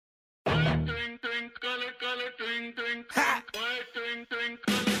Ha!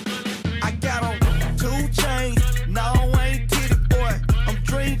 I got on 2 chains. No, I ain't get it, boy. I'm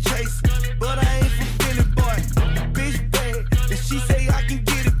dream chasing, but I ain't from Philly, boy. Bitch bad, and she say I can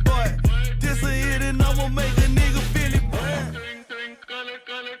get it, boy. This a hit and I'ma make a nigga feel it, boy.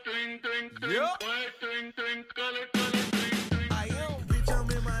 Yep.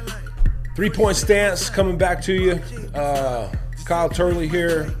 3-point stance coming back to you. Kyle Turley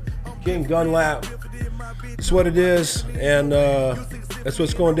here, King Dunlap. That's what it is, and that's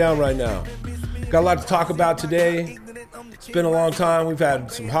what's going down right now. Got a lot to talk about today. It's been a long time. We've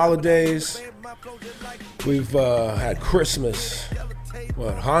had some holidays. We've had Christmas,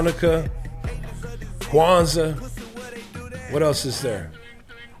 Hanukkah, Kwanzaa. What else is there?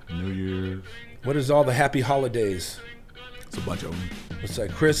 New Year's. What is all the happy holidays? It's a bunch of them. It's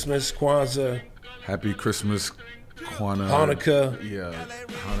like Christmas, Kwanzaa. Happy Christmas, Kwanzaa. Hanukkah. Yeah.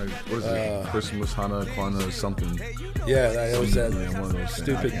 What is it? Christmas, Hanukkah, Kwanzaa, something. Yeah, that was that one of those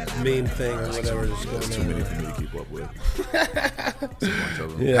stupid meme thing or whatever. That's too many for me to keep up with. It's a bunch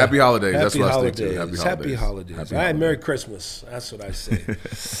of them. Yeah. Happy holidays. Happy That's what holidays. I stick to. Happy holidays. Happy All right, holidays. Merry Christmas. That's what I say.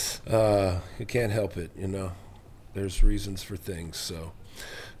 You can't help it, you know. There's reasons for things. So,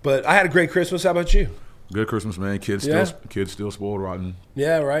 but I had a great Christmas. How about you? Good Christmas, man. Kids still spoiled rotten.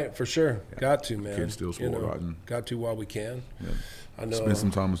 Yeah, right, for sure. Yeah. Got to, man. Kids still spoiled rotten. Got to while we can. Yeah. I know. Spent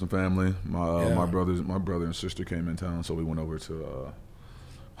some time with some family. My brother and sister came in town, so we went over to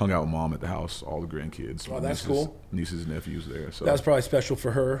hung out with mom at the house. All the grandkids. Oh, that's cool. Nieces and nephews there. So that was probably special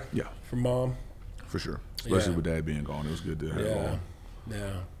for her. Yeah, for mom. For sure, especially with dad being gone. It was good to have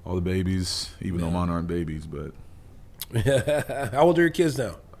all the babies, even though mine aren't babies, but. How old are your kids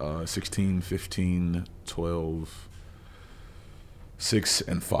now? 16, 15, 12, 6,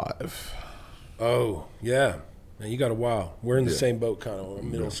 and 5. Oh, yeah. Man, you got a while. We're in the same boat, kind of. We're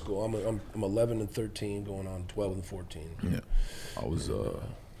middle school. I'm 11 and 13, going on 12 and 14. Yeah, I was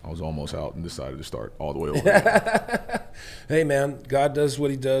almost out and decided to start all the way over. Hey, man, God does what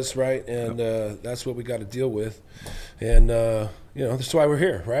He does, right? And that's what we got to deal with. And that's why we're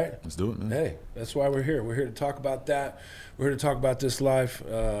here, right? Let's do it, man. Hey, that's why we're here. We're here to talk about that. We're here to talk about this life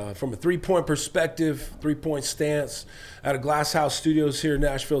from a 3-point perspective, 3-point stance out of Glass House Studios here in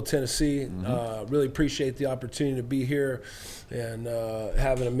Nashville, Tennessee. Really appreciate the opportunity to be here and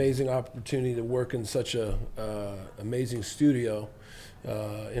have an amazing opportunity to work in such a amazing studio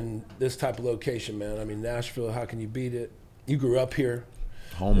in this type of location, man. I mean, Nashville, how can you beat it? You grew up here.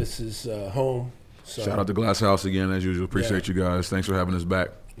 Home. This is home. So, shout out to Glass House again, as usual. Appreciate you guys. Thanks for having us back.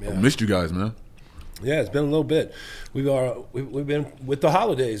 Yeah. Missed you guys, man. Yeah, it's been a little bit. We've been with the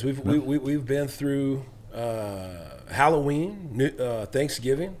holidays. We've been through Halloween,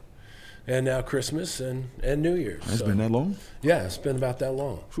 Thanksgiving, and now Christmas and New Year's. It's been that long? Yeah, it's been about that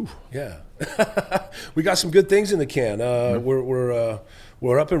long. Whew. Yeah, we got some good things in the can.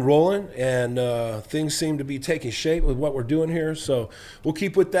 We're up and rolling, and things seem to be taking shape with what we're doing here. So we'll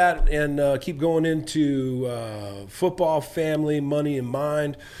keep with that and keep going into football, family, money, and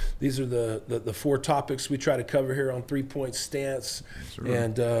mind. These are the 4 topics we try to cover here on 3-point stance. Right.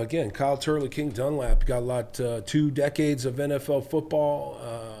 And again, Kyle Turley, King Dunlap, got a lot, 2 decades of NFL football,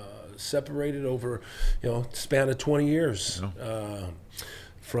 separated over, span of 20 years. Yeah.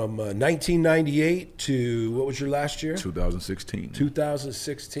 From 1998 to, what was your last year? 2016.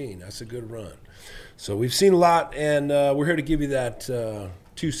 2016. That's a good run. So we've seen a lot, and we're here to give you that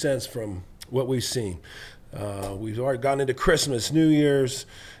 2 cents from what we've seen. We've already gotten into Christmas, New Year's,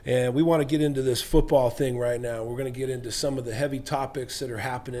 and we want to get into this football thing right now. We're going to get into some of the heavy topics that are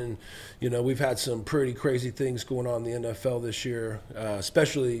happening. We've had some pretty crazy things going on in the NFL this year,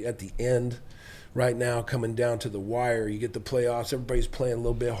 especially at the end. Right now, coming down to the wire, you get the playoffs, everybody's playing a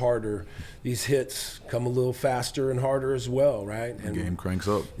little bit harder. These hits come a little faster and harder as well, right? And the game cranks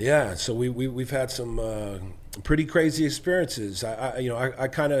up. Yeah, so we've had some pretty crazy experiences. I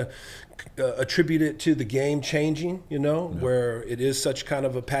kind of attribute it to the game changing, where it is such kind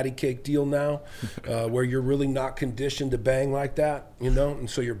of a patty cake deal now, where you're really not conditioned to bang like that, and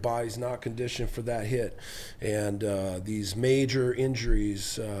so your body's not conditioned for that hit. And these major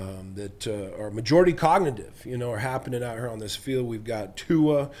injuries that are majority cognitive, are happening out here on this field. We've got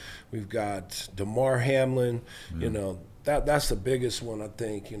Tua, we've got Damar Hamlin, That's the biggest one, I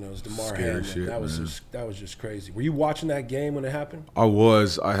think, is Damar Hamlin. Shit, that was just crazy. Were you watching that game when it happened? I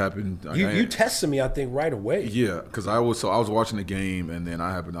was. I happened. You texted me, I think, right away. Yeah, because I was watching the game, and then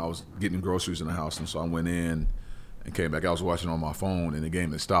I was getting groceries in the house, and so I went in and came back. I was watching on my phone, and the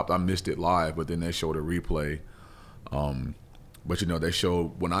game had stopped. I missed it live, but then they showed a replay. But they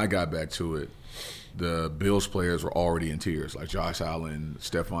showed when I got back to it. the Bills players were already in tears, like Josh Allen,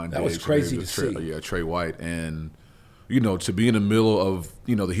 Stephon Diggs. That was crazy to see. Yeah, Trey White. And, to be in the middle of,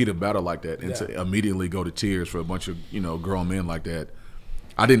 the heat of battle like that and to immediately go to tears for a bunch of, grown men like that.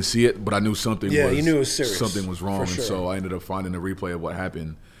 I didn't see it, but I knew something was you knew it was serious. Something was wrong. For sure. And so I ended up finding a replay of what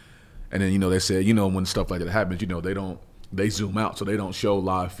happened. And then, they said, when stuff like that happens, they zoom out, so they don't show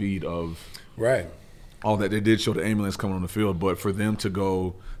live feed of all that. They did show the ambulance coming on the field, but for them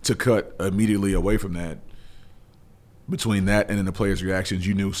to cut immediately away from that, between that and then the players' reactions,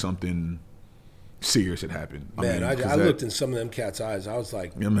 you knew something serious had happened. I looked in some of them cats' eyes. I was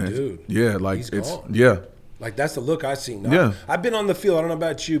like, dude, he's gone. Yeah. Like, that's the look I seen. I've been on the field. I don't know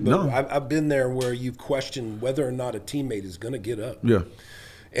about you, but I've been there where you've questioned whether or not a teammate is going to get up. Yeah.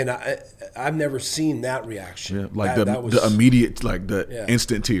 And I've never seen that reaction. Yeah, like the immediate, like the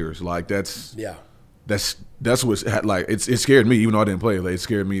instant tears. Like that's what's like. It scared me, even though I didn't play. Like, it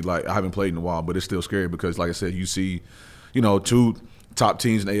scared me. Like, I haven't played in a while, but it's still scary because, like I said, you see, two top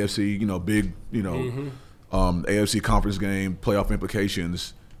teams in the AFC. Big, AFC conference game, playoff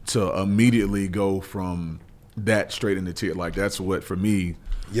implications, to immediately go from that straight into tears. Like, that's what, for me.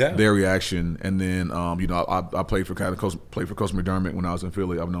 Yeah, their reaction, and then I played for Coach McDermott when I was in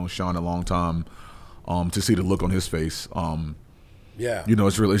Philly. I've known Sean a long time. To see the look on his face,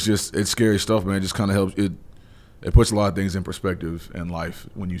 it's scary stuff, man. It just kind of helps. It puts a lot of things in perspective in life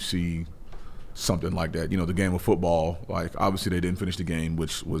when you see something like that. The game of football. Like, obviously they didn't finish the game,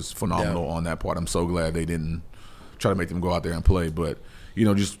 which was phenomenal on that part. I'm so glad they didn't try to make them go out there and play, but.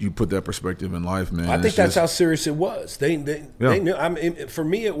 You put that perspective in life, man. I think that's how serious it was. They knew. I mean, for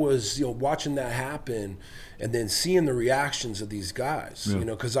me, it was watching that happen, and then seeing the reactions of these guys.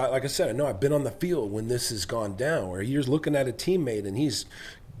 Because like I said, I've been on the field when this has gone down, where you're looking at a teammate and he's,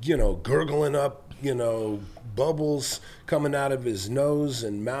 gurgling up, bubbles coming out of his nose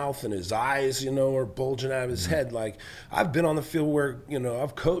and mouth, and his eyes, are bulging out of his head. Like, I've been on the field where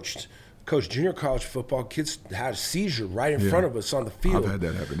I've coached junior college football. Kids had a seizure right in front of us on the field. I've had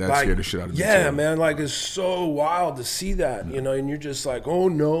that happen. That scared the shit out of me. Yeah, man. Like, it's so wild to see that, and you're just like, oh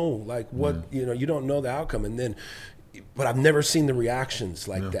no, like what, you don't know the outcome. And then, but I've never seen the reactions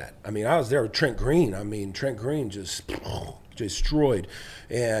like that. I mean, I was there with Trent Green. Trent Green just destroyed,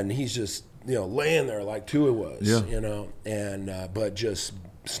 and he's just, laying there like Tua was, and but just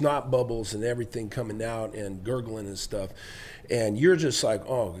snot bubbles and everything coming out and gurgling and stuff. And you're just like,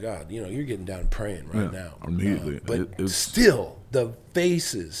 oh, God, you're getting down and praying right now. Immediately. But still, the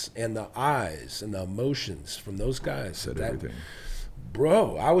faces and the eyes and the emotions from those guys. Said everything.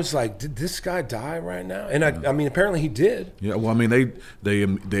 Bro, I was like, did this guy die right now? And I mean, apparently he did. Yeah, well, I mean, they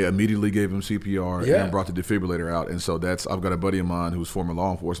immediately gave him CPR and brought the defibrillator out. And so I've got a buddy of mine who's former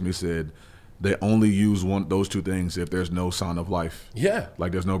law enforcement. He said they only use those two things if there's no sign of life. Yeah.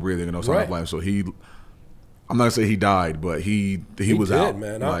 Like, there's no breathing and no sign of life. So I'm not gonna say he died, but he was did, out.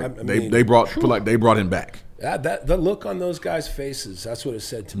 Man. Like, they brought him back. The look on those guys' faces, that's what it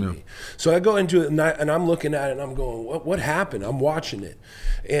said to me. So I go into it, and I'm looking at it, and I'm going, what happened? I'm watching it.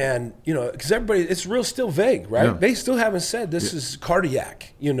 And, because everybody, it's still vague, right? Yeah. They still haven't said this is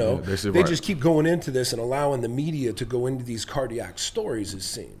cardiac, They just keep going into this and allowing the media to go into these cardiac stories, it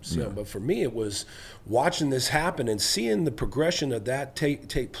seems. But for me, it was watching this happen and seeing the progression of that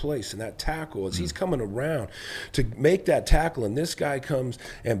take place and that tackle as he's coming around to make that tackle, and this guy comes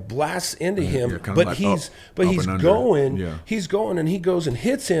and blasts into him, but he's going and he goes and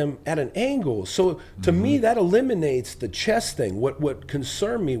hits him at an angle. So to me, that eliminates the chest thing. What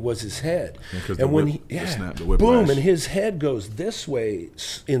concerned me was his head. And when boom, and his head goes this way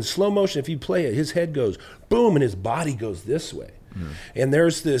in slow motion. If you play it, his head goes boom, and his body goes this way. And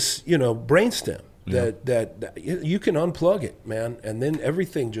there's this, brainstem that you can unplug it, man, and then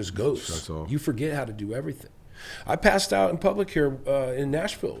everything just goes. You forget how to do everything. I passed out in public here in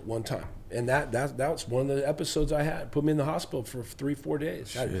Nashville one time, and that was one of the episodes I had. Put me in the hospital for 3-4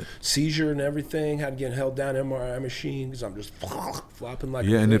 days. Had a seizure and everything. Had to get held down MRI machine because I'm just flopping like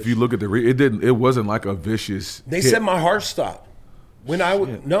a and fish. if you look at it wasn't like a vicious. They said my heart stopped when I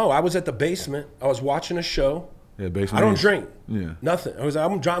was at the basement. I was watching a show. Yeah, basement. I don't drink. Yeah, nothing.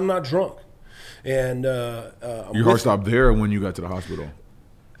 I'm not drunk. And your heart stopped there, or when you got to the hospital?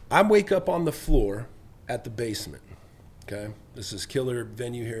 I wake up on the floor at the basement. Okay, this is killer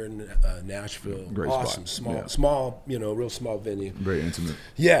venue here in Nashville. Great awesome, spot. small, real small venue. Very intimate.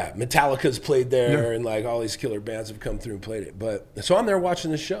 Yeah, Metallica's played there, and like all these killer bands have come through and played it. But so I'm there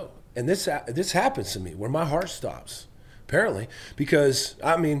watching the show, and this happens to me where my heart stops. Apparently, because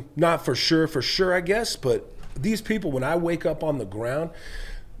not for sure, I guess, but these people, when I wake up on the ground,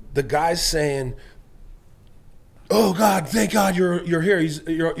 the guy's saying, "Oh God, thank God you're here.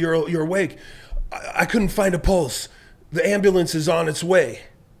 You're awake. I couldn't find a pulse. The ambulance is on its way.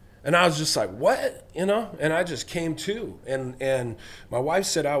 And I was just like, what? You know? And I just came to. And my wife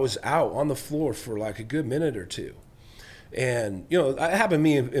said I was out on the floor for like a good minute or two. And, you know, it happened to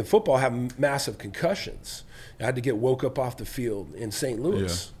me in football, I have massive concussions. I had to get woke up off the field in St.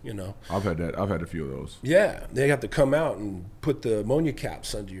 Louis, you know. I've had that. I've had a few of those. Yeah. They have to come out and put the ammonia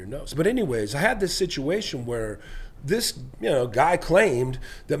caps under your nose. But anyways, I had this situation where this, you know, guy claimed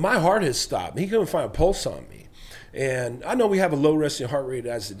that my heart has stopped. He couldn't find a pulse on me. And I know we have a low resting heart rate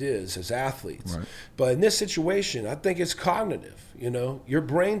as it is as athletes. Right. But in this situation, I think it's cognitive, you know. Your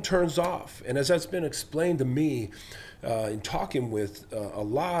brain turns off. And as that's been explained to me, in talking with a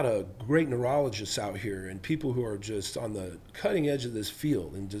lot of great neurologists out here and people who are just on the cutting edge of this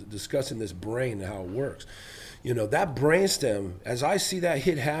field and discussing this brain and how it works, you know, that brainstem, as I see that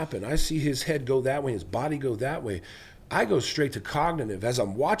hit happen, I see his head go that way, his body go that way, I go straight to cognitive. As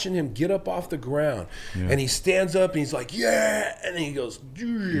I'm watching him get up off the ground, and he stands up and he's like, yeah, and then he goes,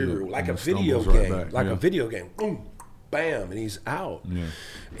 like a video game, a video game, boom, bam, and he's out. Yeah.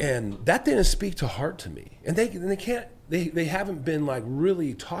 And that didn't speak to heart to me. And they can't, they haven't been like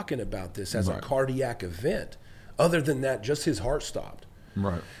really talking about this as a cardiac event. Other than that, just his heart stopped.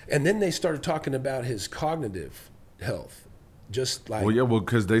 Right. And then they started talking about his cognitive health. Just like,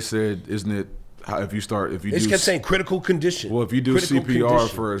 because they said, isn't it, if you just kept saying critical condition. Well, if you do CPR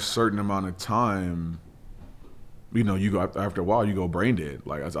for a certain amount of time, you know, you go after a while, you go brain dead.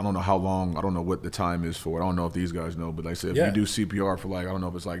 Like, I don't know how long, I don't know what the time is for it. I don't know if these guys know, but they said if you do CPR for like, I don't know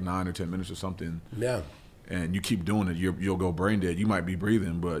if it's like 9 or 10 minutes or something. Yeah. And you keep doing it, you'll go brain dead. You might be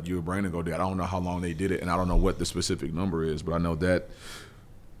breathing, but your brain will go dead. I don't know how long they did it, and I don't know what the specific number is, but I know that,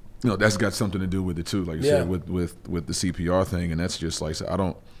 you know, that's got something to do with it too. Like you said, with the CPR thing, and that's just like, I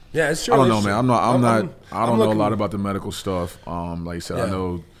don't. Yeah, it's true. I don't know, man. I don't know a lot about the medical stuff. Like I said, I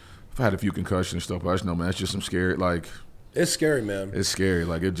know I've had a few concussions and stuff, but I just know, man, that's just some scary, like. It's scary, man. It's scary.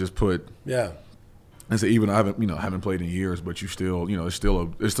 Like, it just put. Yeah. And so even I haven't played in years, but you still, you know, it's still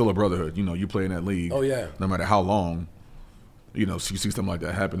a brotherhood. You know, you play in that league. Oh, yeah. No matter how long, you know, so you see something like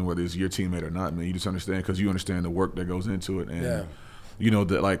that happen, whether it's your teammate or not, man, you just understand, because you understand the work that goes into it. And, you know,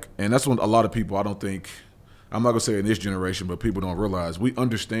 that, like, and that's when a lot of people, I don't think, I'm not going to say in this generation, but people don't realize we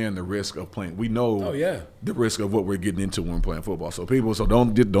understand the risk of playing. We know the risk of what we're getting into when we're playing football. So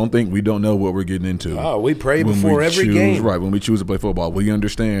don't think we don't know what we're getting into. Oh, we pray before every game. Right, when we choose to play football. We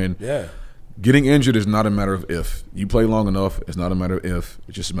understand getting injured is not a matter of if. You play long enough, it's not a matter of if.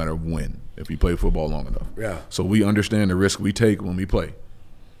 It's just a matter of when, if you play football long enough. Yeah. So we understand the risk we take when we play.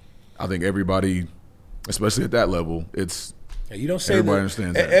 I think everybody, especially at that level, it's – you don't say everybody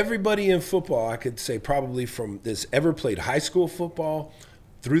understands that. Everybody in football, I could say probably from this ever played high school football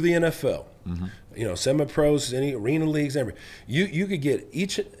through the NFL, you know, semi-pros, any arena leagues, you could get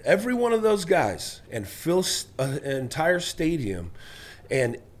every one of those guys and fill an entire stadium,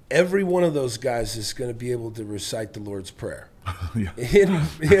 and every one of those guys is going to be able to recite the Lord's Prayer.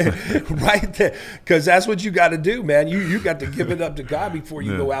 Right there, because that's what you got to do, man. You got to give it up to God before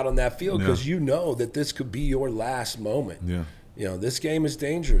you go out on that field, because you know that this could be your last moment. Yeah. You know, this game is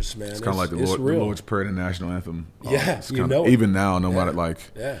dangerous, man. It's kind of like the Lord's Prayer, the national anthem. Even now, no matter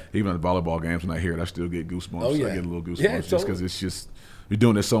even at the volleyball games when I hear it, I still get goosebumps. Oh, yeah. I get a little goosebumps just because it's just, you're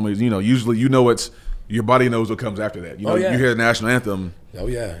doing this so many, you know, usually, you know, your body knows what comes after that. You know, you hear the national anthem. Oh,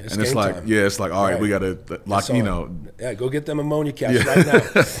 yeah. It's like, time. It's like, all right, we got to lock, you know. Yeah, go get them ammonia caps right now.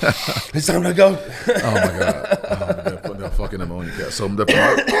 It's time to go. Oh, my God. The fucking ammonia caps. So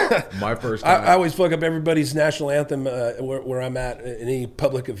my first time. I always fuck up everybody's national anthem where I'm at any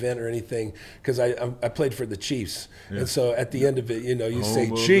public event or anything, because I played for the Chiefs. Yeah. And so at the end of it, you know, you say,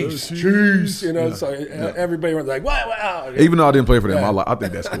 Chiefs, you know, so everybody was like, wow. Even though I didn't play for them, I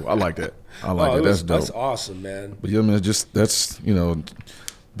think that's cool. I like that. I like it. That's dope. That's awesome, man. But yeah, man, that's, you know.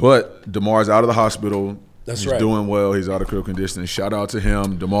 But Damar's out of the hospital. He's doing well. He's out of critical condition. Shout out to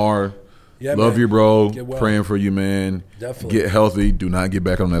him, Damar. Yeah, love you, bro. Praying for you, man. Definitely. Get healthy. Do not get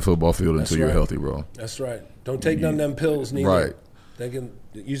back on that football field until you're healthy, bro. That's right. Don't take none of them pills, neither. Right. They can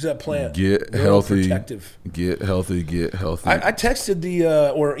use that plant. Get healthy. Get healthy. Get healthy. I texted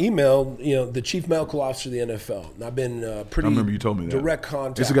or emailed, you know, the chief medical officer of the NFL. And I've been pretty. I remember you told me that. Direct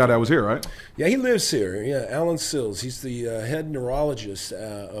contact. It's the guy that was here, right? Yeah, he lives here. Yeah, Alan Sills. He's the head neurologist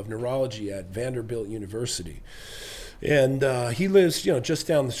of neurology at Vanderbilt University. And he lives, you know, just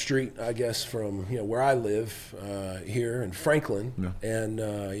down the street, I guess, from, you know, where I live here in Franklin. Yeah.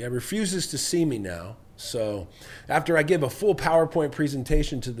 And he refuses to see me now. So after I give a full PowerPoint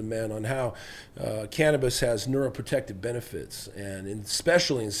presentation to the man on how cannabis has neuroprotective benefits, and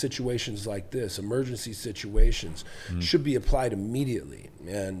especially in situations like this, emergency situations, should be applied immediately.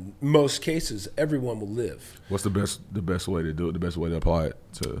 And in most cases, everyone will live. What's the best way to do it? The best way to apply it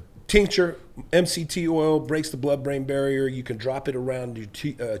to? Tincture, MCT oil, breaks the blood-brain barrier. You can drop it around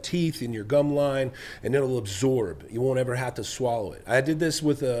your teeth in your gum line, and it'll absorb. You won't ever have to swallow it. I did this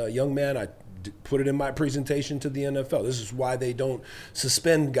with a young man. I put it in my presentation to the NFL. This is why they don't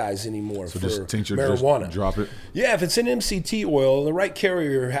suspend guys anymore for just tincture, marijuana. Just drop it? Yeah, if it's an MCT oil, the right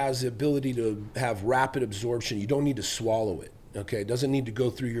carrier has the ability to have rapid absorption. You don't need to swallow it. Okay, it doesn't need to go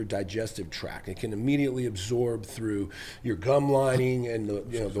through your digestive tract. It can immediately absorb through your gum lining and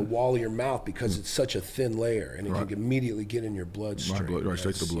the wall of your mouth because it's such a thin layer, and it can immediately get in your bloodstream. Right,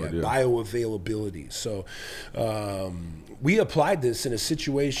 straight to the blood. Bioavailability. So we applied this in a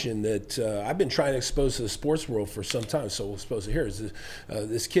situation that I've been trying to expose to the sports world for some time. So we'll expose it here. Is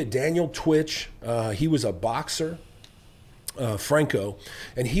this kid Daniel Twitch? He was a boxer, Franco,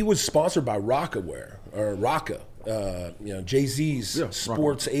 and he was sponsored by Rocka. Jay-Z's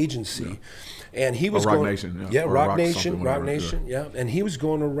sports agency, and he was Rock going, Nation, Rock Nation, and he was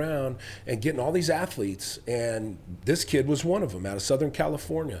going around and getting all these athletes, and this kid was one of them out of Southern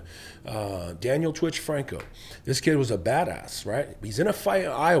California, Daniel Twitch Franco. This kid was a badass, right? He's in a fight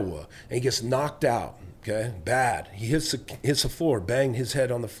in Iowa, and he gets knocked out. Okay, bad. He hits the floor, banged his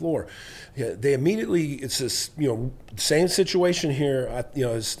head on the floor. Yeah, they immediately, it's this, same situation here,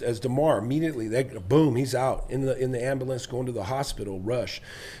 as Damar. Immediately, boom, he's out in the ambulance, going to the hospital. Rush.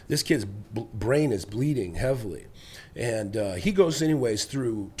 This kid's brain is bleeding heavily, and he goes anyways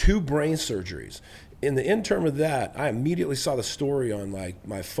through 2 brain surgeries. In the interim of that, I immediately saw the story on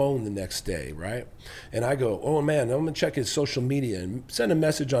my phone the next day, right? And I go, oh man, I'm gonna check his social media and send a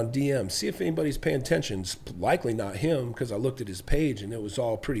message on DM, see if anybody's paying attention. It's likely not him, because I looked at his page and it was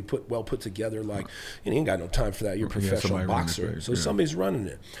all pretty well put together. Like, you ain't got no time for that. You're a professional boxer, so somebody's running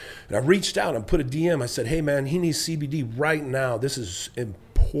it. And I reached out and put a DM. I said, hey man, he needs CBD right now. This is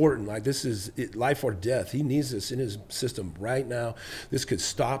important. Like, this is life or death. He needs this in his system right now. This could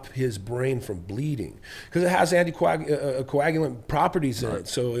stop his brain from bleeding because it has anticoagulant properties in it.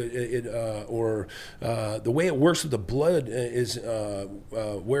 So the way it works with the blood is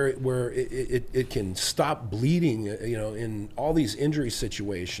where it can stop bleeding. In all these injury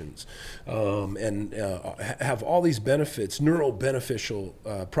situations, and have all these benefits,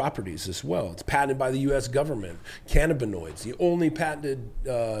 neurobeneficial properties as well. It's patented by the U.S. government. Cannabinoids, the only patented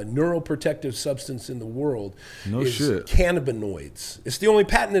neuroprotective substance in the world is cannabinoids. It's the only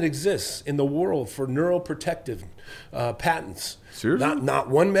patent that exists in the world for neuroprotective patents. Seriously? Not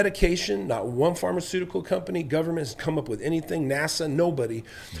one medication, not one pharmaceutical company, government has come up with anything, NASA, nobody.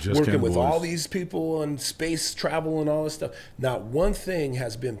 Just working with all these people on space travel and all this stuff. Not one thing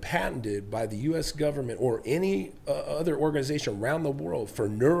has been patented by the U.S. government or any other organization around the world for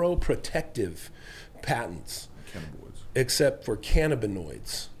neuroprotective patents. Except for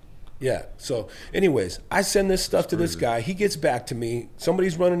cannabinoids. Yeah. So anyways, I send this stuff to this guy. He gets back to me.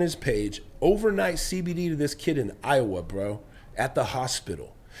 Somebody's running his page. Overnight CBD to this kid in Iowa, bro, at the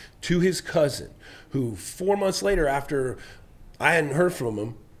hospital, to his cousin, who 4 months later, after I hadn't heard from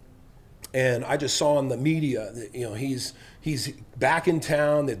him, and I just saw on the media that, he's back in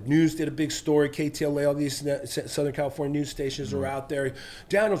town. The news did a big story. KTLA, all these Southern California news stations are out there.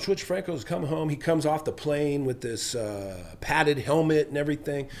 Daniel Twitch Franco's come home. He comes off the plane with this padded helmet and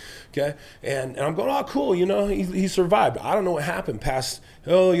everything. Okay, and I'm going, oh, cool. He survived. I don't know what happened past.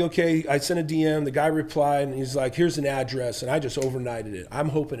 Oh, you okay? I sent a DM. The guy replied, and he's like, here's an address, and I just overnighted it. I'm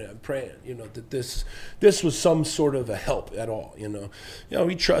hoping and I'm praying, that this was some sort of a help at all.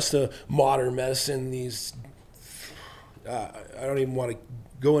 We trust the modern medicine. These. I don't even want to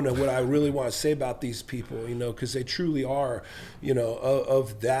go into what I really want to say about these people, because they truly are,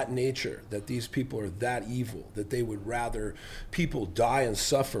 of that nature, that these people are that evil, that they would rather people die and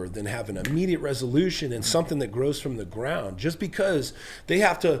suffer than have an immediate resolution and something that grows from the ground, just because they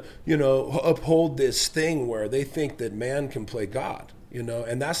have to, uphold this thing where they think that man can play God,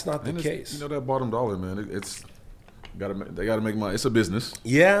 and that's not the case. That bottom dollar, man, they got to make money. It's a business.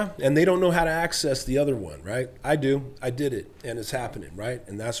 Yeah, and they don't know how to access the other one, right? I do. I did it, and it's happening, right?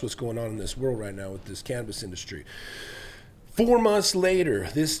 And that's what's going on in this world right now with this cannabis industry. 4 months later,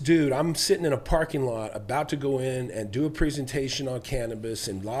 this dude, I'm sitting in a parking lot about to go in and do a presentation on cannabis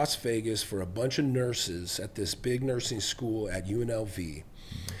in Las Vegas for a bunch of nurses at this big nursing school at UNLV.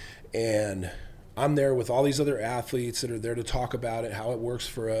 And I'm there with all these other athletes that are there to talk about it, how it works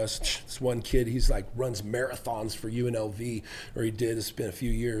for us. This one kid, he's like runs marathons for UNLV, or he did. It's been a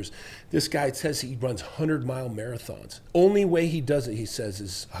few years. This guy says he runs 100-mile marathons. Only way he does it, he says,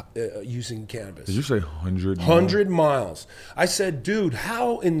 is using cannabis. Did you say 100? 100 miles. I said, dude,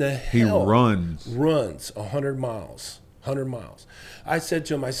 how in the hell he runs 100 miles? 100 miles. I said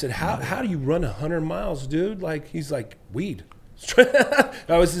to him, how do you run 100 miles, dude? Like, he's like, weed. That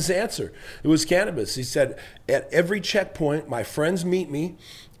was his answer. It was cannabis. He said, at every checkpoint, my friends meet me,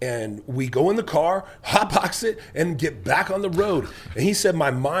 and we go in the car, hotbox it, and get back on the road. And he said, my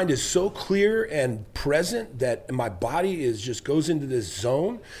mind is so clear and present that my body just goes into this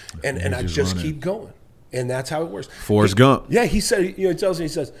zone, and I just keep going. And that's how it works. Forrest Gump. Yeah, he said, he tells me, he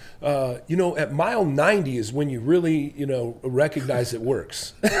says, at mile 90 is when you really, recognize it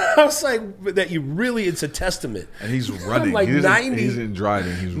works. I was like, it's a testament. And he's running. Like he's 90. He's in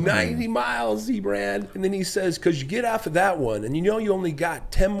driving. He's 90 running. miles he ran. And then he says, because you get off of that one, and you only got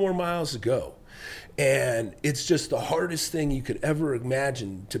 10 more miles to go. And it's just the hardest thing you could ever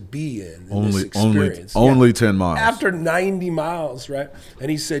imagine to be in this experience. Only 10 miles. After 90 miles, right? And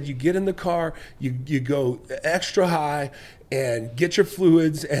he said, you get in the car, you go extra high and get your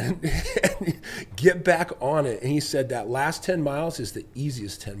fluids and get back on it. And he said that last 10 miles is the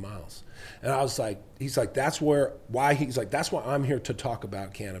easiest 10 miles. And I was like, that's why I'm here to talk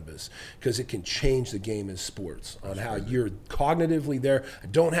about cannabis, because it can change the game in sports on how you're cognitively there. I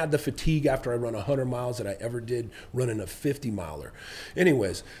don't have the fatigue after I run 100 miles that I ever did running a 50-miler.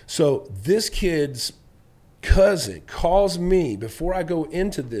 Anyways, so this kid's cousin calls me before I go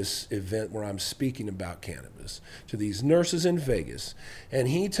into this event where I'm speaking about cannabis to these nurses in Vegas, and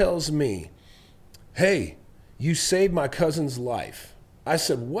he tells me, hey, you saved my cousin's life. I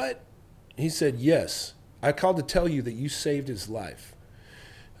said, what? He said, yes, I called to tell you that you saved his life.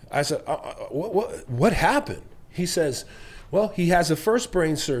 I said, what happened? He says, well, he has a first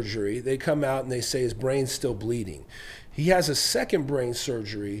brain surgery. They come out and they say his brain's still bleeding. He has a second brain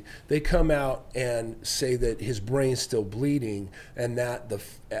surgery. They come out and say that his brain's still bleeding, and that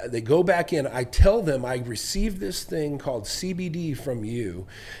they go back in. I tell them I received this thing called CBD from you,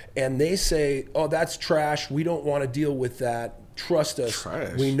 and they say, oh, that's trash. We don't want to deal with that. Trust us.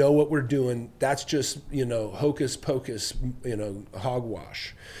 Trash. We know what we're doing. That's just, hocus pocus,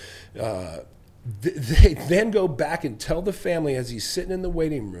 hogwash. They then go back and tell the family as he's sitting in the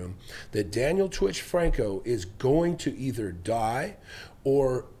waiting room that Daniel Twitch Franco is going to either die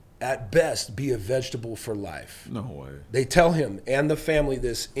or at best be a vegetable for life. No way. They tell him and the family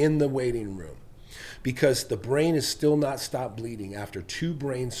this in the waiting room because the brain is still not stopped bleeding after 2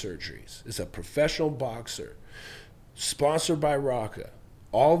 brain surgeries. It's a professional boxer, sponsored by Rocca.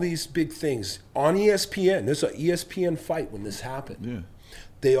 All these big things on ESPN. There's an ESPN fight when this happened. Yeah.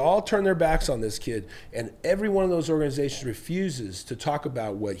 They all turn their backs on this kid, and every one of those organizations refuses to talk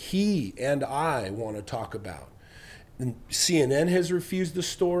about what he and I want to talk about. And CNN has refused the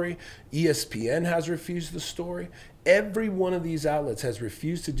story. ESPN has refused the story. Every one of these outlets has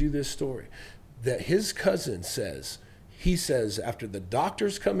refused to do this story. That his cousin says, after the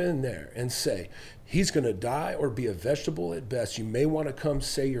doctors come in there and say, he's going to die or be a vegetable at best, you may want to come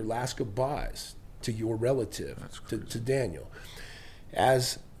say your last goodbyes to your relative, to Daniel.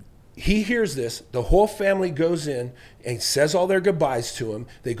 As he hears this, the whole family goes in and says all their goodbyes to him.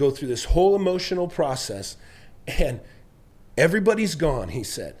 They go through this whole emotional process, and everybody's gone, he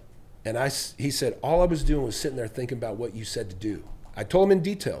said. And he said, all I was doing was sitting there thinking about what you said to do. I told him in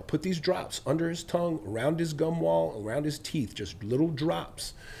detail, put these drops under his tongue, around his gum wall, around his teeth, just little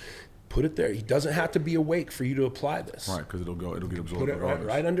drops. Put it there. He doesn't have to be awake for you to apply this. Right, because it'll get absorbed. Put it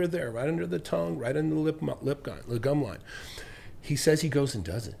right under there, right under the tongue, right under the gum line. He says he goes and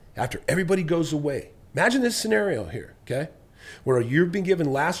does it after everybody goes away. Imagine this scenario here, okay? Where you've been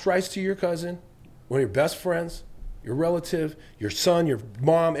given last rites to your cousin, one of your best friends, your relative, your son, your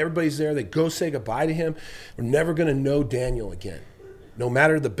mom, everybody's there. They go say goodbye to him. We're never going to know Daniel again. No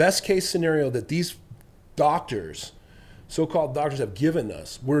matter the best case scenario that these doctors, so-called doctors, have given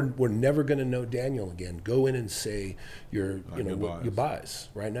us, we're never going to know Daniel again. Go in and say your goodbyes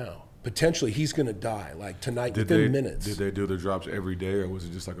right now. Potentially, he's going to die, like tonight, within minutes. Did they do the drops every day, or was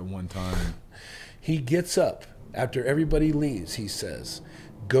it just like a one-time? He gets up after everybody leaves, he says,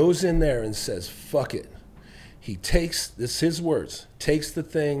 goes in there and says, fuck it. He takes, this is his words, takes the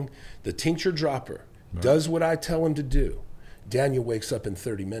thing, the tincture dropper, does what I tell him to do. Daniel wakes up in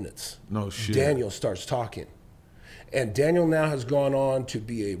 30 minutes. No shit. Daniel starts talking. And Daniel now has gone on to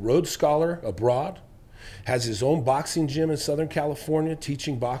be a Rhodes Scholar abroad, has his own boxing gym in Southern California,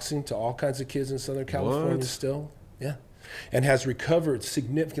 teaching boxing to all kinds of kids in Southern California still. Yeah. and has recovered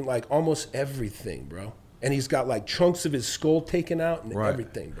significant, like almost everything, bro. And he's got like chunks of his skull taken out and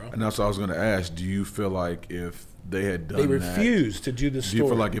everything, bro. And that's what I was going to ask. Do you feel like if they had done they refused to do the story. Do you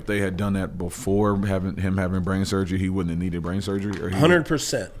feel like if they had done that before having brain surgery, he wouldn't have needed brain surgery?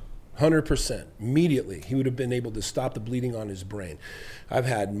 100%. 100%. Immediately, he would have been able to stop the bleeding on his brain. I've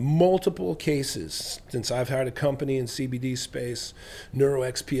had multiple cases since I've had a company in CBD space,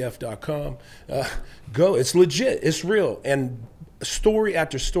 neuroxpf.com. Go. It's legit. It's real. And story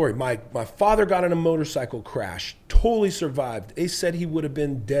after story. My father got in a motorcycle crash, totally survived. They said he would have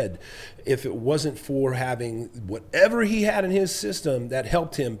been dead if it wasn't for having whatever he had in his system that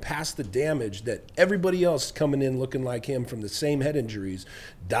helped him pass the damage that everybody else coming in looking like him from the same head injuries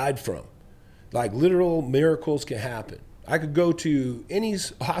died from. Like literal miracles can happen. I could go to any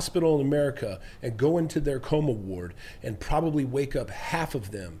hospital in America and go into their coma ward and probably wake up half of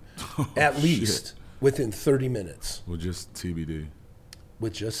them at least within 30 minutes. With just CBD.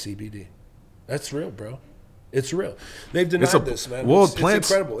 With just CBD. That's real, bro. It's real. They've denied this, man. Well, it's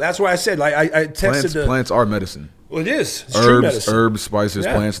incredible. That's why I said, like, I texted plants are medicine. Well, it is. It's true medicine. Herbs, spices,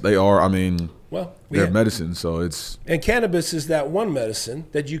 plants, they are, I mean, they're medicine, so it's... And cannabis is that one medicine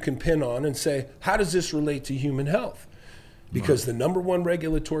that you can pin on and say, how does this relate to human health? Because the number one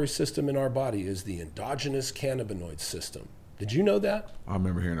regulatory system in our body is the endogenous cannabinoid system. Did you know that? I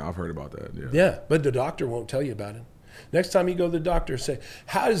remember hearing that. I've heard about that, Yeah, but the doctor won't tell you about it. Next time you go to the doctor, say,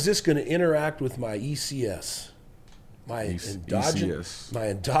 how is this going to interact with my ECS? My endogenous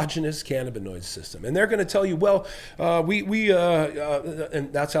cannabinoid system. And they're going to tell you, well,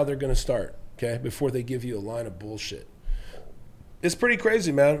 and that's how they're going to start, okay, before they give you a line of bullshit. It's pretty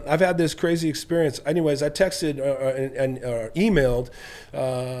crazy, man. I've had this crazy experience. Anyways, I texted and emailed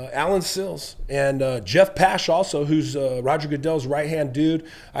Alan Sills and Jeff Pash also, who's Roger Goodell's right-hand dude.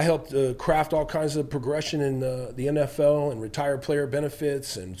 I helped craft all kinds of progression in the NFL and retired player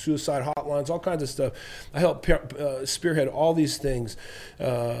benefits and suicide hotlines, all kinds of stuff. I helped spearhead all these things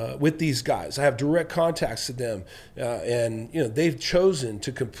with these guys. I have direct contacts to them, and they've chosen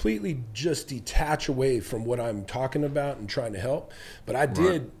to completely just detach away from what I'm talking about and trying to help. But I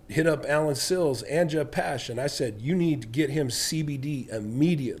did hit up Alan Sills and Jeff Pash, and I said, you need to get him CBD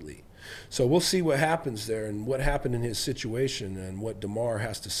immediately. So we'll see what happens there and what happened in his situation and what Damar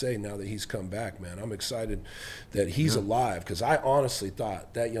has to say now that he's come back, man. I'm excited that he's alive because I honestly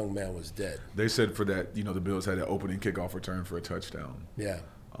thought that young man was dead. They said for that, the Bills had an opening kickoff return for a touchdown. Yeah.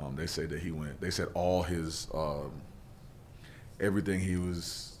 They said that he went. They said all his, everything he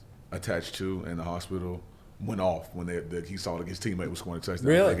was attached to in the hospital went off when he saw his teammate was scoring a touchdown.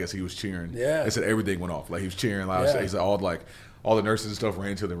 Really? I guess he was cheering. Yeah. They said everything went off. Like he was cheering loud. Yeah. He said all the nurses and stuff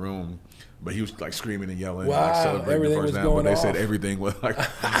ran into the room, but he was like screaming and yelling, wow, like celebrating everything the first down. Going but they off. said everything was like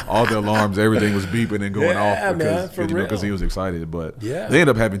all the alarms, everything was beeping and going off because he was excited. But they ended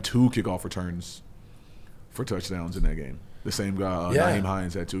up having 2 kickoff returns for touchdowns in that game. The same guy, Naeem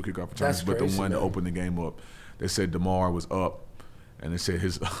Hines, had 2 kickoff returns, but the one to open the game up, they said Damar was up, and they said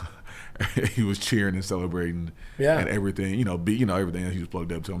his. He was cheering and celebrating and everything, everything that he was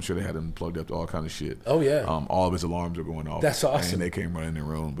plugged up to. I'm sure they had him plugged up to all kind of shit. Oh, yeah. All of his alarms are going off. That's awesome. And they came running in the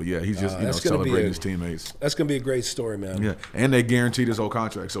room. But, yeah, he's just, celebrating his teammates. That's going to be a great story, man. Yeah, and they guaranteed his whole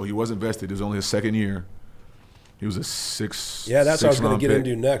contract. So he wasn't vested. It was only his second year. He was a Yeah, that's what I was going to get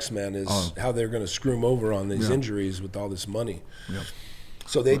into next, man, is how they're going to screw him over on these injuries with all this money. Yeah.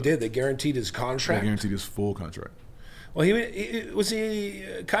 So they guaranteed his contract? They guaranteed his full contract. Well, was he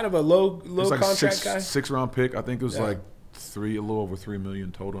kind of a low contract guy? 6th-round pick. I think it was a little over $3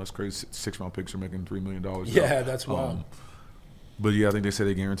 million total. That's crazy. 6th-round picks are making $3 million. Yeah, that's wild. But yeah, I think they said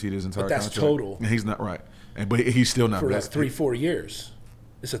they guaranteed his entire contract. But that's total. And he's not right. But he's still not vested. For like 3-4 years.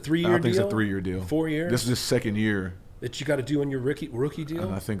 It's a 3-year deal? I think it's a 3-year deal. 4 years? This is his second year. That you got to do on your rookie deal?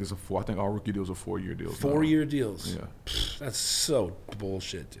 And I think I think all rookie deals are 4-year deals. 4-year deals. Yeah. That's so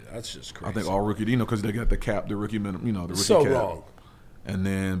bullshit, dude. That's just crazy. I think all rookie, because they got the cap, the rookie minimum, the rookie so cap. wrong. And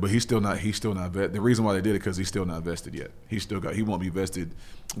then, but he's still not vested. The reason why they did it because he's still not vested yet. He won't be vested.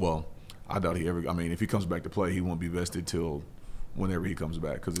 Well, I doubt if he comes back to play, he won't be vested till whenever he comes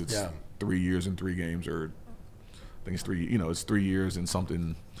back because it's 3 years and 3 games, or I think it's 3. It's 3 years and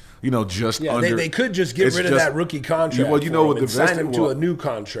something. Just under. They could just get rid of that rookie contract. Sign him to a new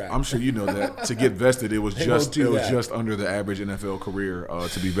contract. I'm sure you know that to get vested, it was just under the average NFL career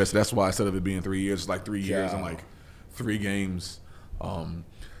to be vested. That's why instead of it being 3 years, it's like 3 years and like 3 games.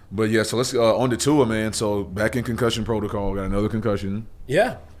 But yeah, so let's on to Tua, man. So back in concussion protocol, got another concussion.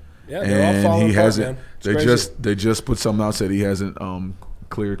 Yeah, they're all falling apart, man. They just put something out said he hasn't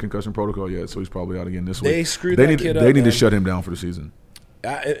cleared concussion protocol yet, so he's probably out again this week. They screwed that kid up. They need to shut him down for the season.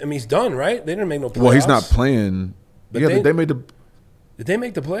 I mean, he's done, right? They didn't make no playoffs. Well, he's not playing But yeah, they made the. Did they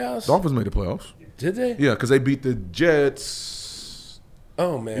make the playoffs? Dolphins made the playoffs. Did they? Yeah, because they beat the Jets.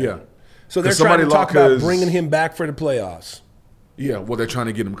 Oh man. Yeah. So they're trying to talk about bringing him back for the playoffs. Yeah, well, they're trying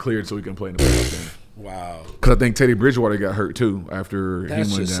to get him cleared so he can play in the playoffs game. Wow. Because I think Teddy Bridgewater got hurt too after he went down.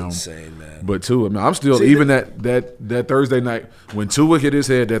 That's just insane, man. But Tua, I mean, I'm still that Thursday night when Tua hit his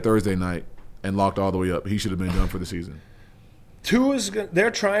head that Thursday night and locked all the way up, he should have been done for the season.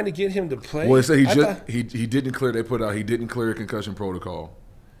 They're trying to get him to play. Well, they say he didn't clear. They put out he didn't clear a concussion protocol.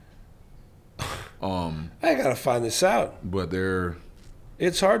 I gotta find this out. But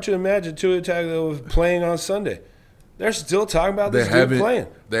it's hard to imagine Tua Tagovailoa playing on Sunday. They're still talking about this dude playing.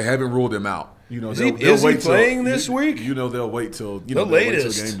 They haven't ruled him out. You know, is he playing this week? You know, they'll wait till the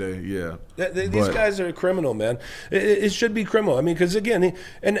latest game day. Yeah, these guys are criminal, man. It should be criminal. I mean, because again,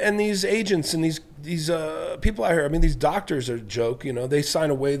 and these agents and these people out here. I mean, these doctors are a joke. You know, they sign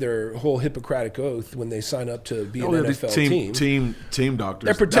away their whole Hippocratic oath when they sign up to be an NFL team doctors.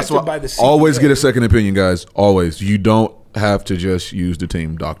 They're protected by the CBA. Always get a second opinion, guys. Always. You don't have to just use the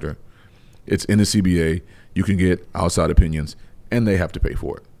team doctor. It's in the CBA. You can get outside opinions, and they have to pay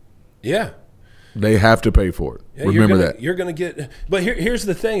for it. Yeah. They have to pay for it. Yeah, Remember that. You're going to get – but here's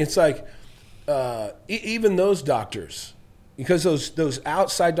the thing. It's like even those doctors, because those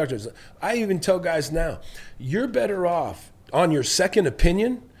outside doctors, I even tell guys now, you're better off on your second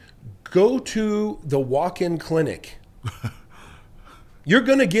opinion, go to the walk-in clinic. You're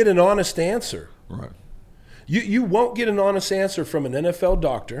going to get an honest answer. Right. You won't get an honest answer from an NFL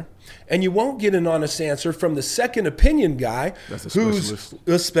doctor, and you won't get an honest answer from the second opinion guy who's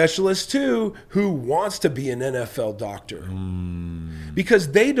a specialist too, who wants to be an NFL doctor.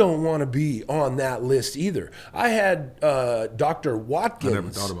 Because they don't want to be on that list either. I had Dr.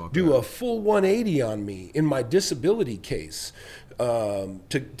 Watkins do a full 180 on me in my disability case.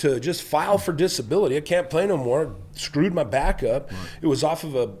 To just file for disability. I can't play no more. Screwed my back up. Right. It was off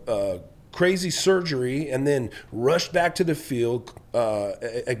of a crazy surgery and then rushed back to the field,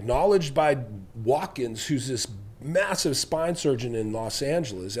 acknowledged by Watkins, who's this massive spine surgeon in Los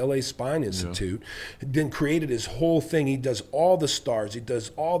Angeles, LA Spine Institute, then created his whole thing. He does all the stars. He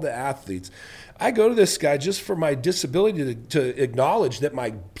does all the athletes. I go to this guy just for my disability to acknowledge that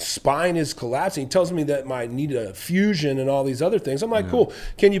my spine is collapsing. He tells me that I need a fusion and all these other things. I'm like, cool.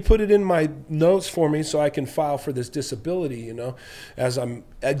 Can you put it in my notes for me so I can file for this disability, you know, as I'm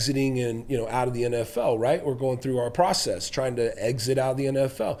exiting and, you know, out of the NFL, right? We're going through our process, trying to exit out of the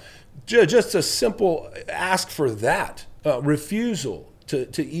NFL. Just a simple ask for that, refusal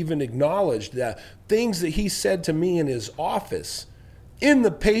to even acknowledge that things that he said to me in his office in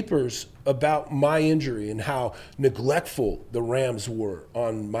the papers about my injury and how neglectful the Rams were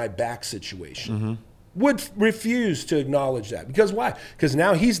on my back situation, would refuse to acknowledge that. Because why? Because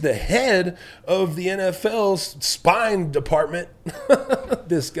now he's the head of the NFL's spine department,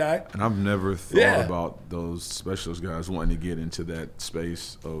 this guy. And I've never thought about those specialist guys wanting to get into that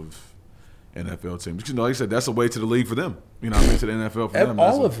space of NFL teams. You know, like I said, that's a way to the league for them. You know, I mean, to the NFL for them.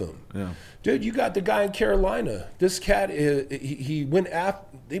 All of them. Yeah. Dude, you got the guy in Carolina. This cat, he went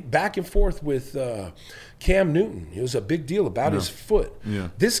back and forth with Cam Newton. It was a big deal about his foot. Yeah.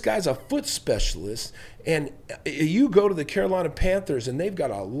 This guy's a foot specialist, and you go to the Carolina Panthers, and they've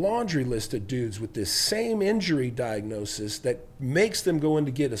got a laundry list of dudes with this same injury diagnosis that makes them go in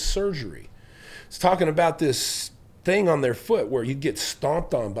to get a surgery. It's talking about this thing on their foot where you get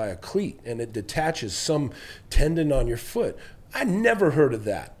stomped on by a cleat and it detaches some tendon on your foot. I never heard of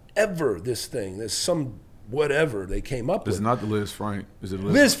that ever. This some whatever they came up with. It's not the Liz Frank. Is it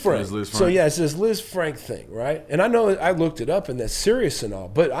Liz Frank? So yeah, it's this Liz Frank thing, right? And I know I looked it up and that's serious and all,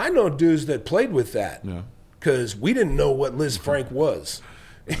 but I know dudes that played with that because we didn't know what Liz Frank was.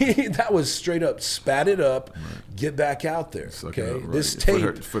 That was straight up spat it up, get back out there. Okay, this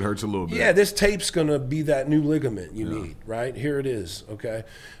tape foot hurts a little bit. Yeah, this tape's gonna be that new ligament you need, right? Here it is, okay,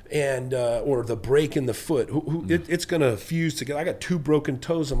 and or the break in the foot. It's gonna fuse together. I got 2 broken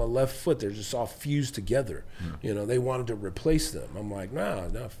toes on my left foot. They're just all fused together. You know, they wanted to replace them. I'm like, no,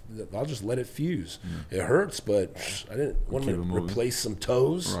 I'll just let it fuse. It hurts, but I didn't want to replace some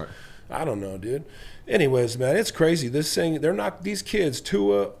toes. Right. I don't know, dude. Anyways, man, it's crazy. This thing, they're not, these kids,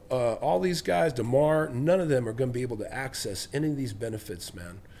 Tua, all these guys, Damar, none of them are going to be able to access any of these benefits,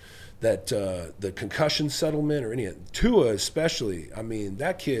 man. That the concussion settlement or any of it. Tua especially, I mean,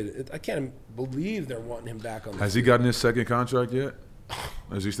 that kid, I can't believe they're wanting him back on the Has he gotten his second contract yet?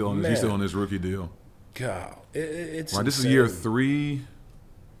 Or is he still on, he's still on his rookie deal? God, it's right, this is year 3.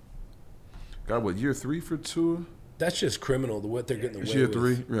 God, what, year 3 for Tua? That's just criminal, what they're getting away with. Year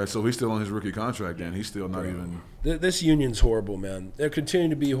 3? Yeah, so he's still on his rookie contract, and he's still not even. This union's horrible, man. They're continuing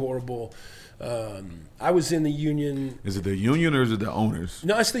to be horrible. I was in the union. Is it the union or is it the owners?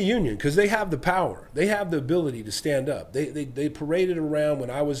 No, it's the union because they have the power. They have the ability to stand up. They paraded around when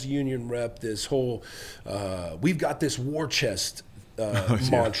I was union rep this whole, we've got this war chest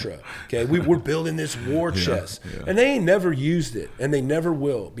mantra. Okay, we're building this war chest. Yeah. And they ain't never used it, and they never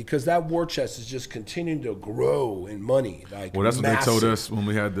will, because that war chest is just continuing to grow in money. Like, well, that's massive. what they told us when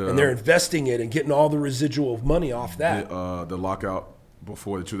we had the. And they're investing it and getting all the residual money off that. The lockout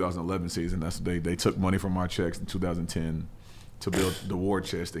before the 2011 season. That's they took money from our checks in 2010 to build the war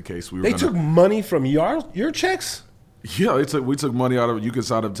chest in case we were. They took money from your checks. Yeah, we took money out of. You could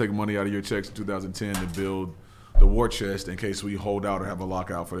sign up to take money out of your checks in 2010 to build the war chest in case we hold out or have a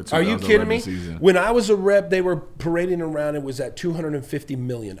lockout for the 2011 season. Are you kidding me? When I was a rep, they were parading around. It was at $250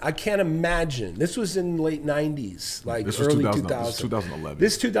 million. I can't imagine. This was in the late 90s, like this was early 2000, 2000. This 2011.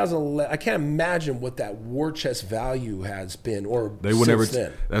 This 2011. I can't imagine what that war chest value has been, or they would since never.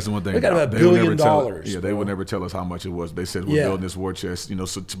 then. That's the one thing. They got about $1 billion. Yeah, they would never tell us how much it was. They said we're building this war chest,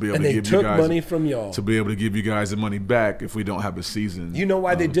 so to be able to give you guys. And they took money from y'all. To be able to give you guys the money back if we don't have a season. You know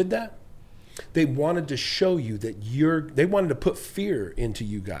why they did that? They wanted to show you that they wanted to put fear into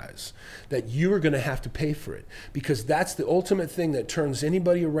you guys, that you are going to have to pay for it, because that's the ultimate thing that turns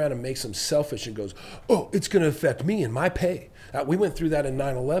anybody around and makes them selfish and goes, oh, it's going to affect me and my pay. We went through that in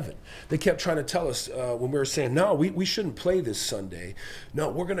 9/11. They kept trying to tell us when we were saying, no, we shouldn't play this Sunday. No,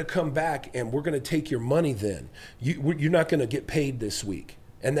 we're going to come back and we're going to take your money then. You're not going to get paid this week.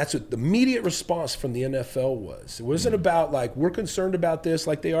 And that's what the immediate response from the NFL was. It wasn't about like, we're concerned about this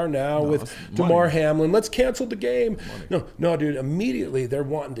like they are now with Damar Hamlin. Let's cancel the game. No, dude, immediately they're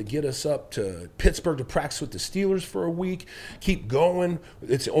wanting to get us up to Pittsburgh to practice with the Steelers for a week, keep going.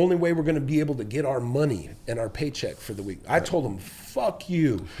 It's the only way we're going to be able to get our money and our paycheck for the week. I told them, fuck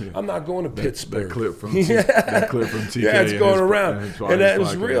you. I'm not going to Pittsburgh. That clip from TK. Yeah, it's going around. And that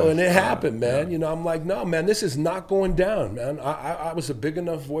was real. And it happened, man. Yeah. I'm like, no, man, this is not going down, man. I was a big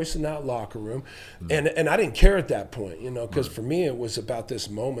enough voice in that locker room, and I didn't care at that point, because for me it was about this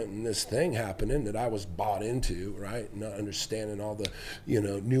moment and this thing happening that I was bought into, right? Not understanding all the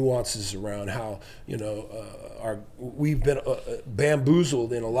nuances around how we've been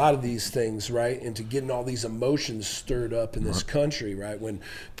bamboozled in a lot of these things, right? Into getting all these emotions stirred up in this country, right? When